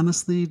I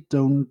honestly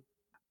don't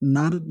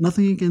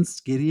nothing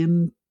against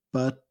Gideon,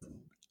 but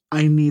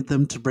I need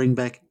them to bring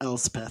back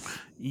Elspeth.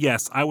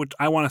 Yes, I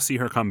want to see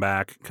her come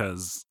back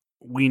because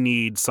we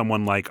need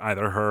someone like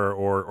either her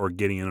or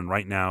Gideon, and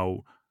right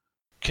now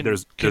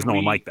there's no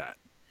one like that.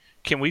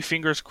 Can we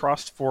fingers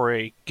crossed for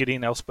a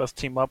Gideon Elspeth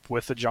team up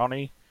with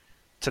Ajani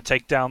to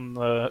take down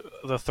the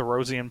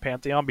Therosian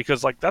Pantheon?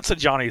 Because like that's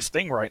Ajani's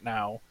thing right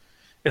now,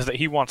 is that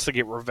he wants to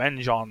get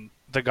revenge on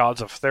the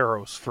gods of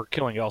Theros for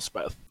killing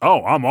Elspeth.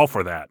 Oh, I'm all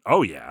for that.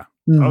 Oh yeah.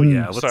 Mm-hmm. Oh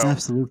yeah.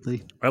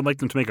 Absolutely. I'd like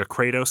them to make a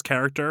Kratos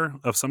character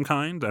of some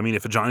kind. I mean,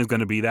 if Ajani's going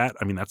to be that,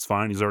 I mean that's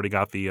fine. He's already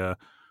got the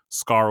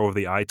scar over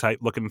the eye type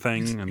looking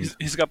thing, and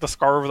he's got the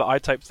scar over the eye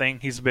type thing.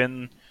 He's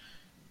been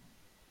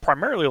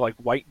primarily like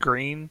white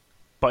green,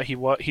 but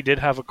he did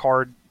have a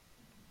card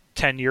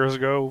 10 years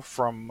ago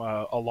from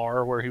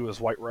Alar where he was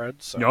white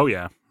red. So. Oh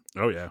yeah.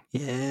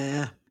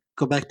 Yeah.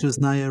 Go back to his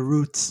Naya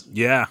roots.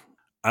 Yeah.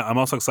 I'm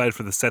also excited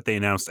for the set they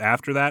announced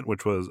after that,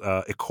 which was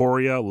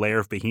Ikoria, Lair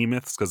of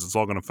Behemoths, because it's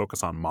all going to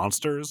focus on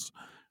monsters,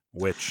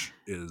 which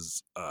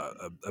is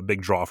a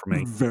big draw for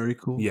me. Very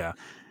cool. Yeah.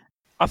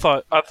 I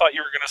thought you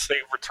were going to say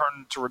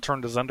return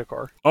to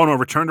Zendikar. Oh no,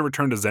 return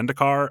to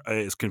Zendikar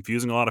is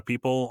confusing a lot of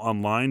people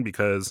online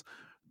because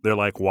they're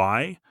like,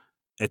 why?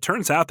 It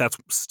turns out that's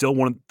still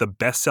one of the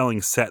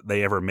best-selling set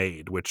they ever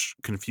made, which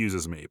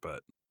confuses me.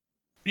 But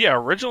yeah,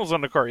 original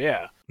Zendikar,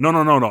 yeah. No.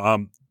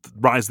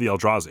 Rise of the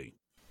Eldrazi.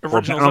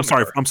 I'm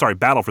sorry.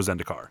 Battle for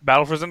Zendikar.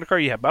 Battle for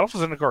Zendikar, yeah. Battle for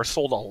Zendikar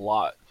sold a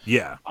lot.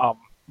 Yeah.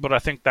 But I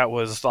think that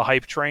was the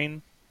hype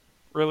train,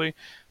 really.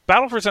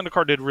 Battle for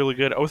Zendikar did really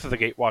good. Oath of the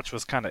Gatewatch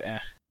was kind of eh.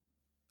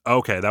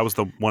 Okay, that was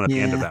the one at the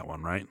end of that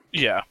one, right?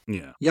 Yeah.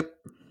 Yeah. Yep.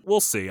 We'll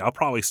see. I'll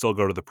probably still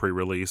go to the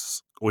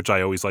pre-release, which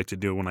I always like to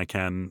do when I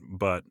can,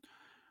 but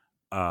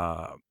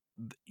my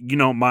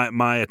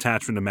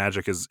attachment to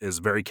Magic is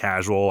very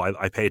casual.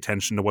 I pay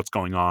attention to what's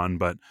going on,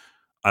 but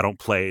I don't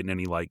play it in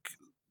any like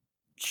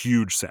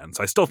huge sense.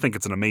 I still think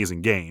it's an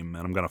amazing game,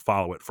 and I'm going to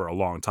follow it for a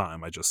long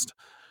time.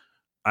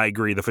 I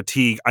agree.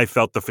 I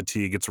felt the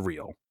fatigue. It's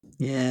real.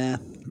 Yeah,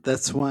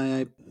 that's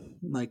why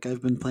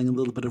I've been playing a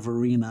little bit of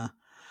Arena,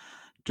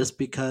 just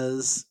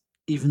because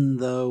even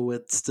though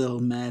it's still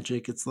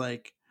Magic, it's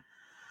like,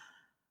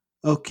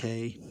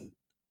 okay,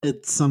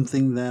 it's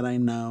something that I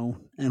know,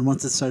 and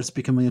once it starts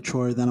becoming a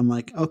chore, then I'm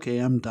like, okay,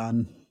 I'm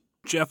done.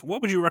 Jeff,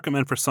 what would you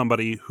recommend for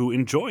somebody who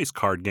enjoys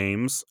card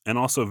games and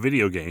also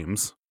video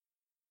games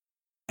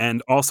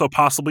and also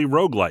possibly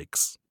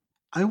roguelikes?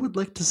 I would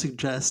like to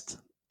suggest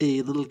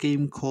a little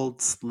game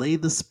called Slay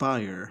the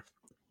Spire,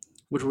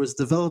 which was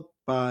developed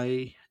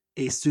by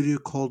a studio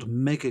called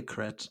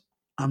Megacrit.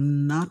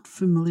 I'm not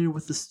familiar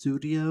with the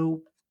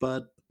studio,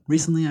 but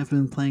recently I've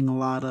been playing a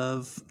lot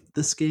of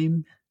this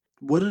game.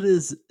 What it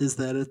is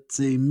that it's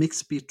a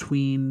mix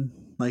between,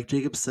 like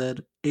Jacob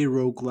said, a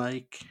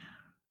roguelike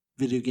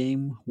video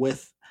game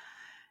with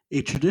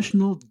a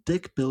traditional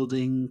deck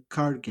building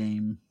card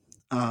game.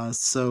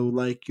 So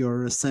like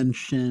your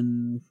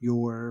Ascension,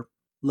 your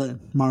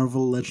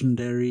Marvel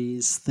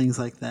Legendaries, things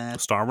like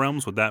that. Star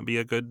Realms, would that be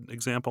a good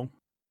example?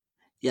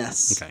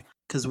 Yes. Okay.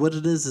 Because what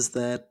it is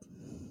that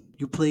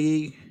you play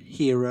a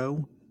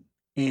hero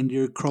and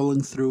you're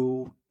crawling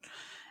through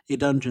a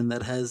dungeon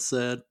that has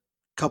a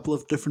couple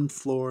of different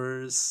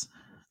floors.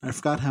 I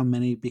forgot how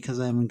many because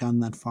I haven't gone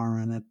that far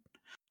in it.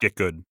 Get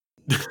good.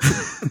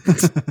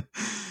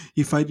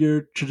 You fight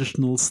your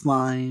traditional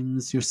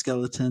slimes, your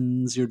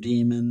skeletons, your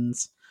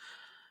demons.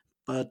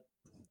 But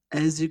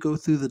as you go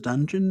through the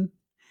dungeon,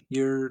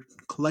 you're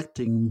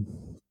collecting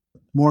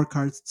more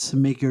cards to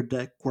make your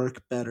deck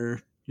work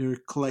better. You're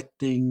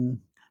collecting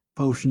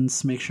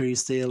potions to make sure you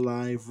stay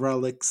alive,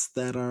 relics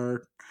that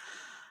are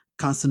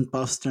constant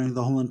buffs during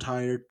the whole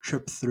entire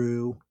trip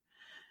through.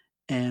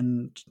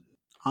 And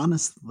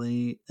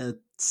honestly,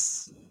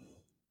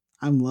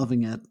 I'm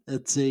loving it.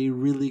 It's a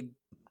really,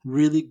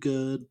 really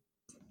good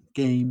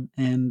game,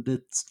 and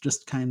it's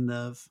just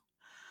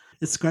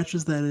it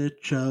scratches that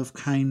itch of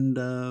kind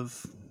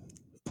of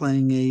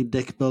playing a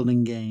deck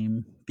building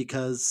game,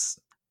 because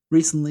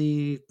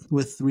recently,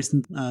 with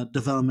recent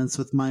developments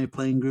with my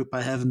playing group,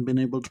 I haven't been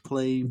able to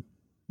play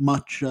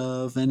much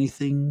of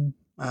anything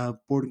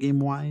board game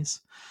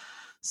wise.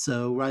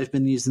 So I've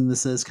been using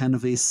this as kind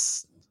of a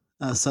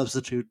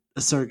substitute,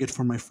 a surrogate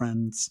for my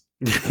friends.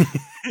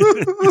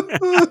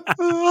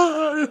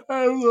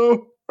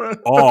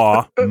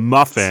 Aw,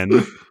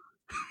 Muffin.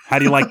 How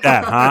do you like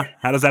that, huh?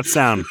 How does that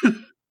sound?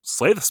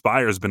 Slay the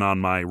Spire has been on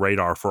my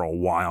radar for a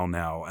while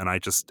now, and I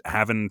just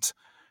haven't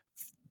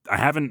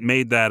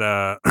made that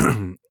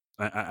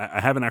I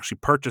haven't actually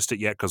purchased it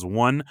yet because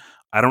one,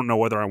 I don't know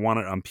whether I want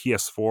it on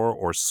PS4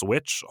 or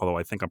Switch, although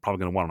I think I'm probably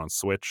going to want it on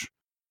Switch.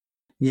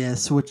 Yeah,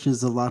 Switch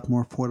is a lot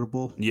more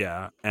portable.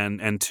 Yeah,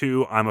 and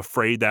two, I'm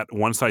afraid that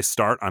once I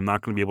start, I'm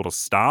not going to be able to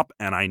stop,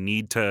 and I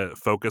need to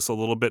focus a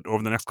little bit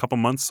over the next couple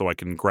months so I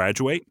can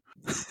graduate.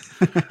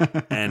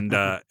 And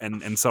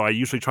so I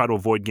usually try to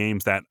avoid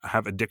games that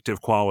have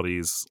addictive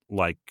qualities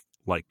like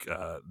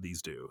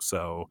these do.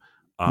 So,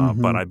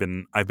 but I've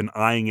been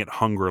eyeing it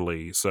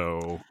hungrily.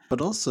 So, But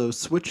also,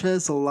 Switch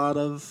has a lot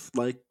of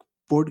like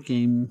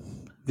video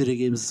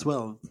games as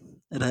well.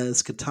 It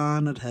has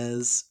Catan, it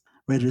has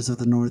Raiders of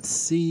the North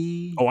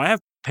Sea. I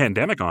have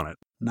Pandemic on it.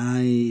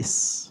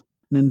 Nice.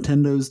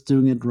 Nintendo's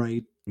doing it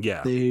right.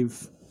 Yeah,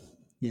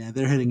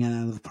 They're hitting it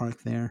out of the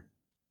park there.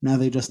 Now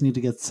they just need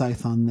to get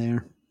Scythe on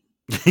there.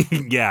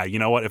 yeah. You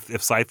know what?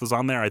 If Scythe was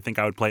on there, I think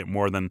I would play it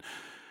more than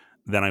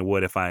I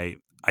would if I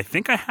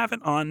think I have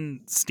it on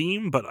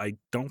Steam, but I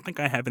don't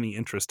think I have any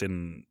interest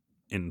in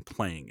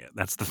playing it.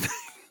 That's the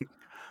thing.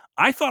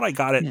 I thought I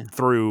got it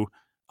through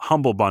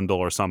Humble Bundle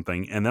or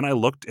something, and then I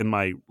looked in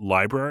my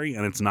library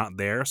and it's not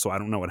there, so I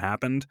don't know what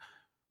happened.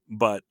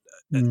 But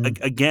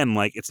again,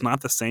 like, it's not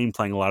the same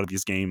playing a lot of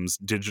these games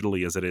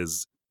digitally as it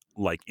is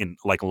like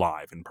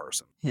live in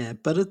person. Yeah,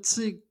 but it's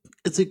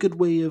a good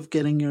way of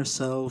getting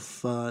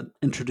yourself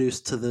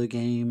introduced to the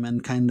game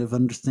and kind of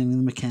understanding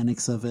the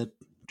mechanics of it,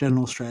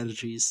 general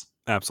strategies.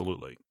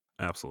 Absolutely.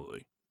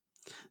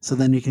 So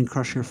then you can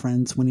crush your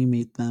friends when you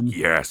meet them.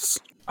 Yes.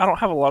 I don't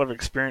have a lot of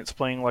experience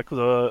playing like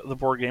the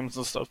board games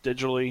and stuff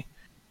digitally,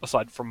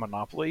 aside from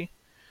Monopoly.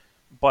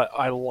 But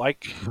I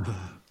like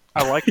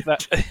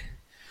that.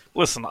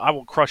 Listen, I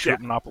will crush you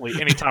at Monopoly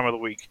any time of the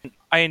week.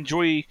 I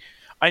enjoy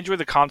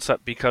the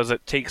concept because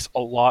it takes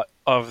a lot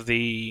of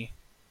the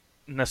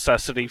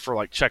necessity for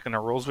like checking the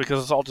rules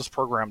because it's all just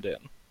programmed in.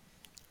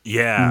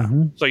 Yeah.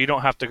 So you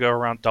don't have to go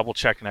around double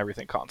checking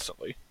everything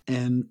constantly.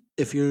 And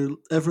if you're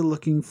ever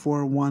looking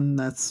for one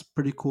that's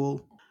pretty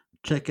cool,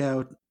 check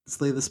out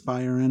Slay the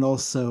Spire and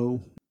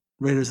also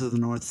Raiders of the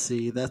North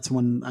Sea. That's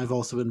one I've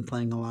also been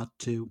playing a lot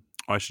too.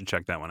 I should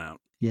check that one out.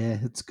 Yeah,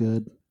 it's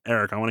good.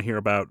 Eric, I want to hear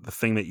about the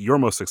thing that you're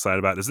most excited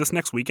about. Is this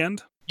next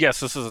weekend? Yes,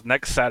 this is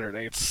next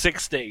Saturday. It's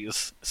 6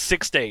 days.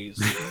 6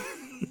 days.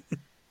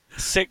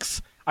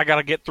 6. I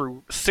gotta get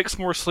through 6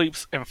 more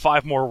sleeps and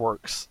 5 more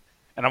works.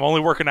 And I'm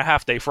only working a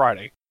half day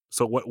Friday.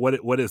 So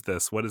what is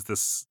this? What is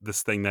this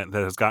thing that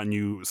has gotten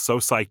you so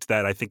psyched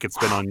that I think it's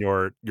been on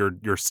your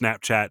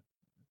Snapchat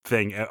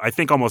thing, I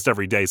think almost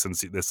every day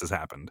since this has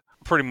happened?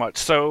 Pretty much.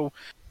 So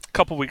a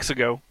couple weeks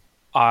ago,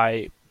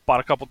 I bought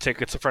a couple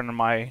tickets. A friend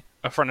and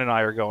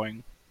I are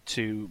going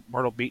to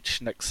Myrtle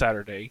Beach next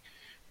Saturday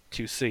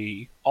to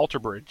see Alter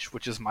Bridge,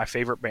 which is my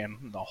favorite band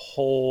in the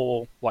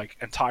whole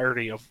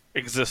entirety of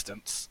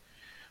existence.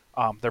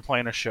 They're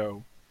playing a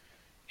show,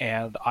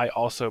 and I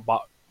also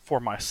bought for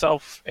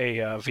myself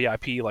a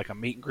VIP, like a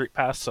meet and greet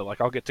pass. So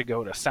I'll get to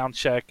go to sound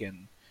check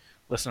and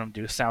listen to them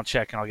do sound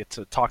check, and I'll get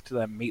to talk to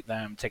them, meet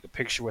them, take a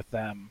picture with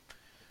them.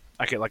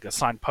 I get a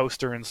signed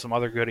poster and some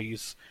other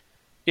goodies.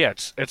 Yeah,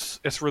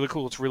 it's really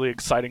cool. It's really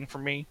exciting for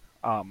me.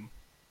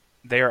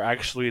 They are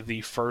actually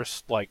the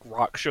first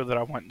rock show that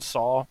I went and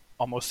saw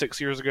almost 6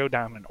 years ago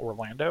down in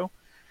Orlando,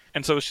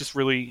 and so it's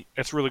really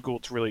cool.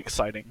 It's really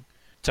exciting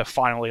to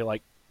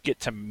finally get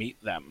to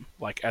meet them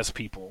as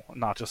people,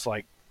 not just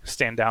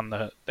stand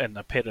down in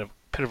the pit of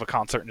a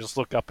concert and just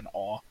look up in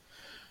awe.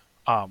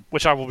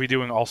 Which I will be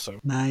doing also.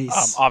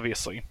 Nice.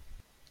 Obviously,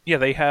 yeah.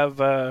 They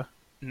have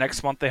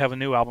next month. They have a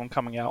new album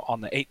coming out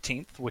on the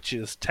 18th, which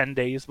is 10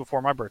 days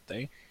before my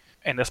birthday.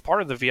 And as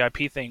part of the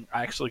VIP thing,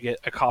 I actually get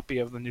a copy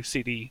of the new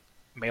CD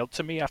mailed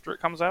to me after it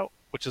comes out,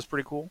 which is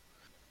pretty cool.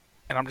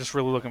 And I'm just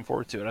really looking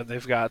forward to it.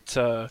 They've got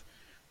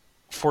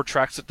 4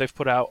 tracks that they've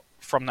put out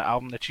from the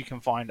album that you can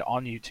find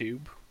on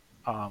YouTube,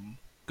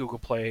 Google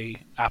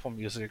Play, Apple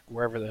Music,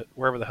 wherever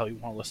the hell you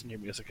want to listen to your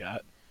music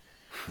at.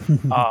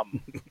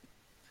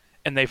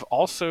 And they've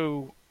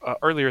also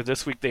earlier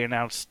this week they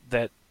announced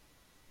that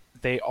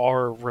they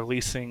are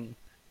releasing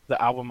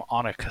the album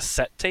on a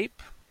cassette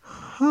tape,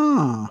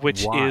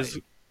 which Why? is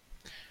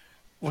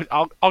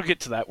I'll get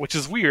to that, which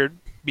is weird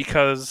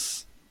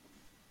because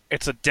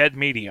it's a dead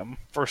medium,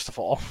 first of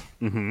all.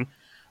 Mm-hmm.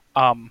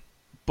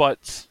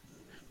 But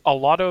a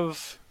lot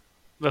of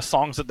the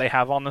songs that they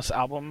have on this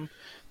album,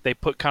 they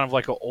put kind of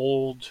an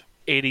old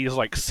 80s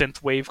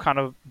synthwave kind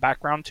of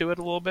background to it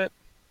a little bit.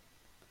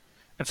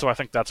 And so I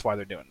think that's why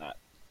they're doing that.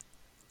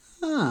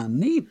 Ah,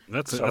 neat.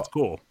 That's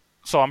cool.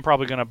 So I'm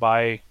probably going to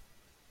buy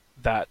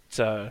that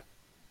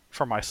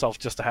for myself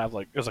just to have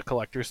as a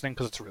collector's thing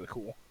because it's really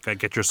cool. Gotta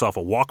get yourself a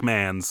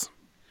Walkman's.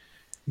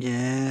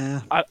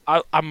 Yeah.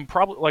 I'm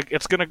probably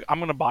I'm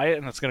gonna buy it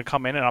and it's gonna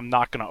come in and I'm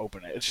not gonna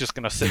open it. It's just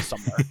gonna sit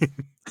somewhere.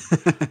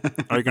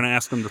 Are you gonna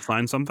ask them to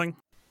sign something?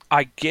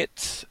 I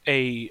get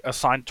a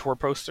signed tour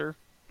poster.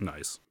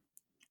 Nice.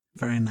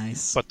 Very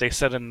nice. But they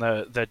said in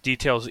the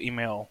details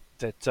email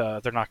that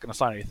they're not gonna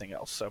sign anything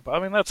else. So, but I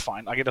mean that's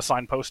fine. I get a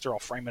signed poster. I'll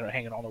frame it and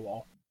hang it on the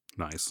wall.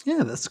 Nice.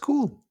 Yeah, that's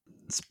cool.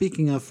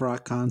 Speaking of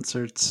rock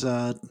concerts,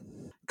 a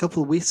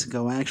couple of weeks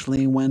ago, I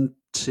actually went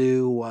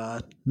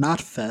to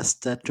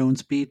Knotfest at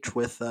Jones Beach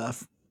with a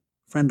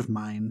friend of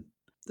mine.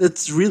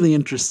 It's really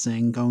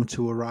interesting going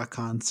to a rock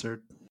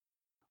concert.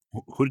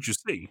 Who did you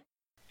see?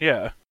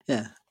 Yeah.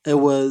 Yeah, it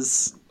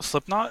was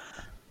Slipknot?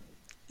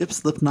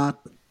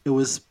 Slipknot. It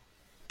was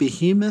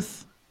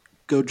Behemoth,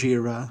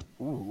 Gojira,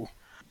 Ooh.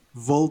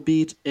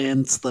 Volbeat,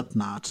 and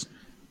Slipknot.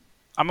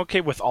 I'm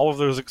okay with all of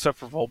those except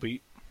for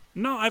Volbeat.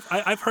 No,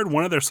 I've heard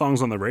one of their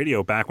songs on the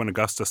radio back when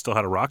Augusta still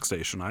had a rock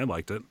station. I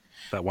liked it.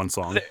 That one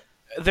song.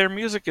 Their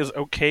music is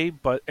okay,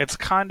 but it's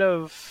kind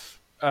of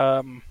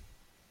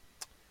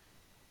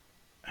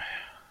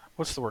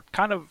what's the word?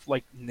 Kind of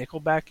like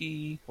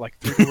Nickelback-y, like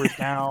Three Doors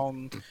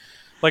Down.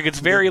 Like it's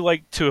very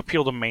like to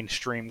appeal to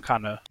mainstream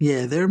kind of.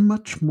 Yeah, they're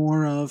much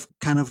more of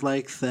kind of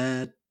like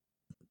that.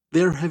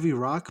 They're heavy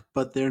rock,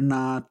 but they're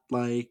not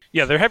like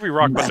Yeah, they're heavy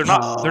rock, but they're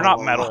not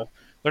metal. metal.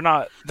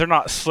 They're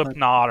not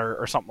Slipknot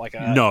or something like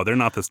that. No, they're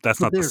not. That's But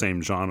not the they're-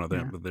 same genre.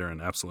 yeah. They're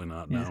in. Absolutely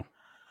not. Yeah. No.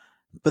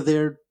 But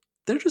they're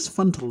just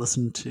fun to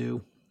listen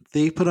to.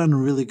 They put on a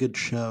really good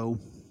show.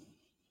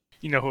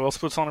 You know who else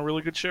puts on a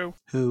really good show?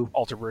 Who?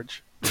 Alter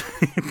Bridge.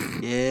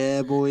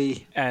 Yeah,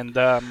 boy. And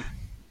I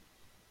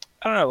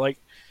don't know, like,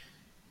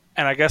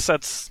 and I guess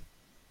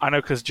I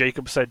know because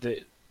Jacob said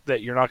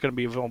that you're not going to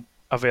be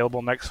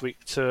available next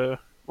week to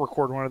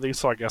record one of these,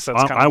 so I guess that's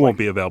kind of I won't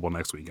be available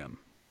next weekend.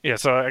 Yeah,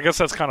 so I guess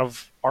that's kind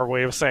of our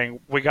way of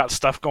saying we got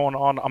stuff going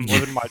on. I'm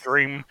living my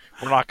dream.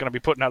 We're not going to be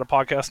putting out a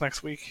podcast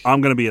next week.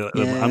 I'm gonna be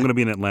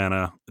in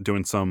Atlanta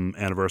doing some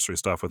anniversary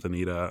stuff with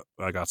Anita.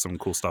 I got some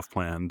cool stuff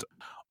planned.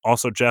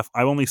 Also, Jeff,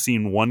 I've only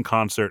seen one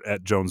concert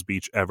at Jones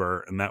Beach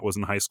ever, and that was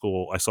in high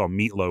school. I saw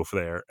Meatloaf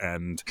there,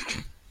 and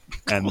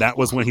that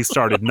was when he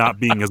started not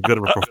being as good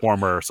of a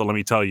performer. So let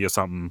me tell you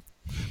something.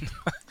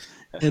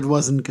 It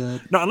wasn't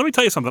good. No, let me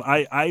tell you something.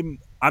 I'm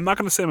not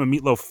going to say I'm a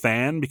Meatloaf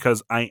fan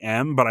because I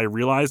am, but I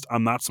realized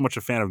I'm not so much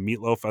a fan of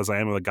Meatloaf as I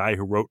am of the guy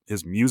who wrote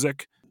his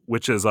music,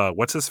 which is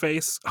what's his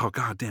face? Oh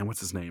god damn, what's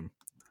his name?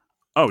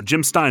 Oh,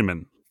 Jim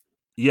Steinman.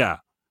 Yeah.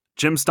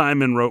 Jim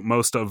Steinman wrote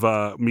most of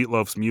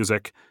Meatloaf's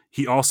music.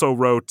 He also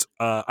wrote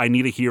I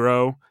Need a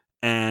Hero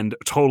and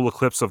Total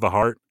Eclipse of the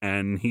Heart,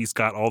 and he's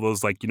got all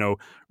those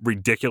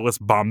ridiculous,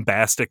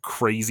 bombastic,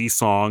 crazy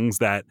songs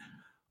that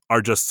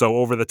are just so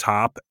over the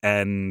top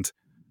and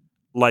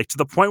to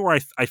the point where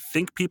I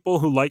think people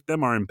who like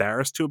them are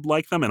embarrassed to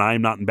like them, and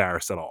I'm not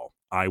embarrassed at all.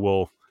 I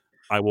will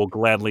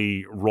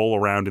gladly roll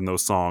around in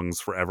those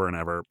songs forever and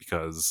ever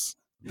because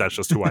that's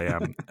just who I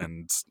am,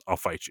 and I'll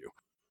fight you.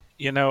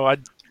 You know,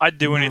 I'd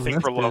do No, anything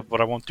that's for love, good.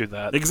 but I won't do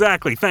that.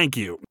 Exactly. Thank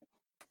you.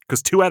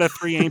 Because 2 out of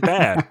 3 ain't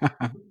bad.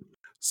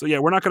 So yeah,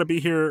 we're not going to be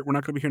here. We're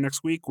not going to be here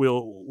next week.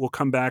 We'll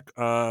come back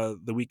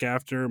the week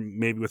after,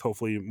 maybe with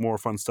hopefully more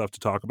fun stuff to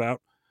talk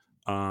about.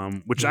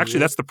 Which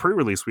actually that's the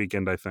pre-release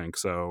weekend, I think.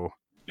 So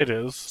It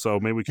is. So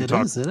maybe we can It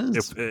talk. is. It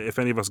is. If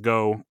any of us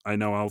go, I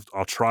know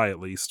I'll try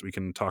at least. We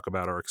can talk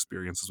about our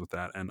experiences with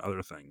that and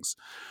other things.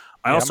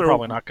 I'm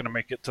probably not going to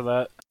make it to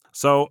that.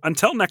 So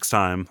until next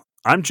time,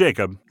 I'm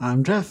Jacob.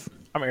 I'm Jeff.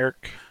 I'm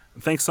Eric.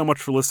 Thanks so much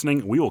for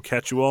listening. We will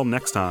catch you all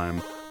next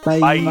time.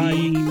 Bye. Bye.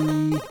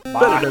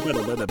 Bye.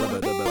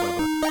 Bye.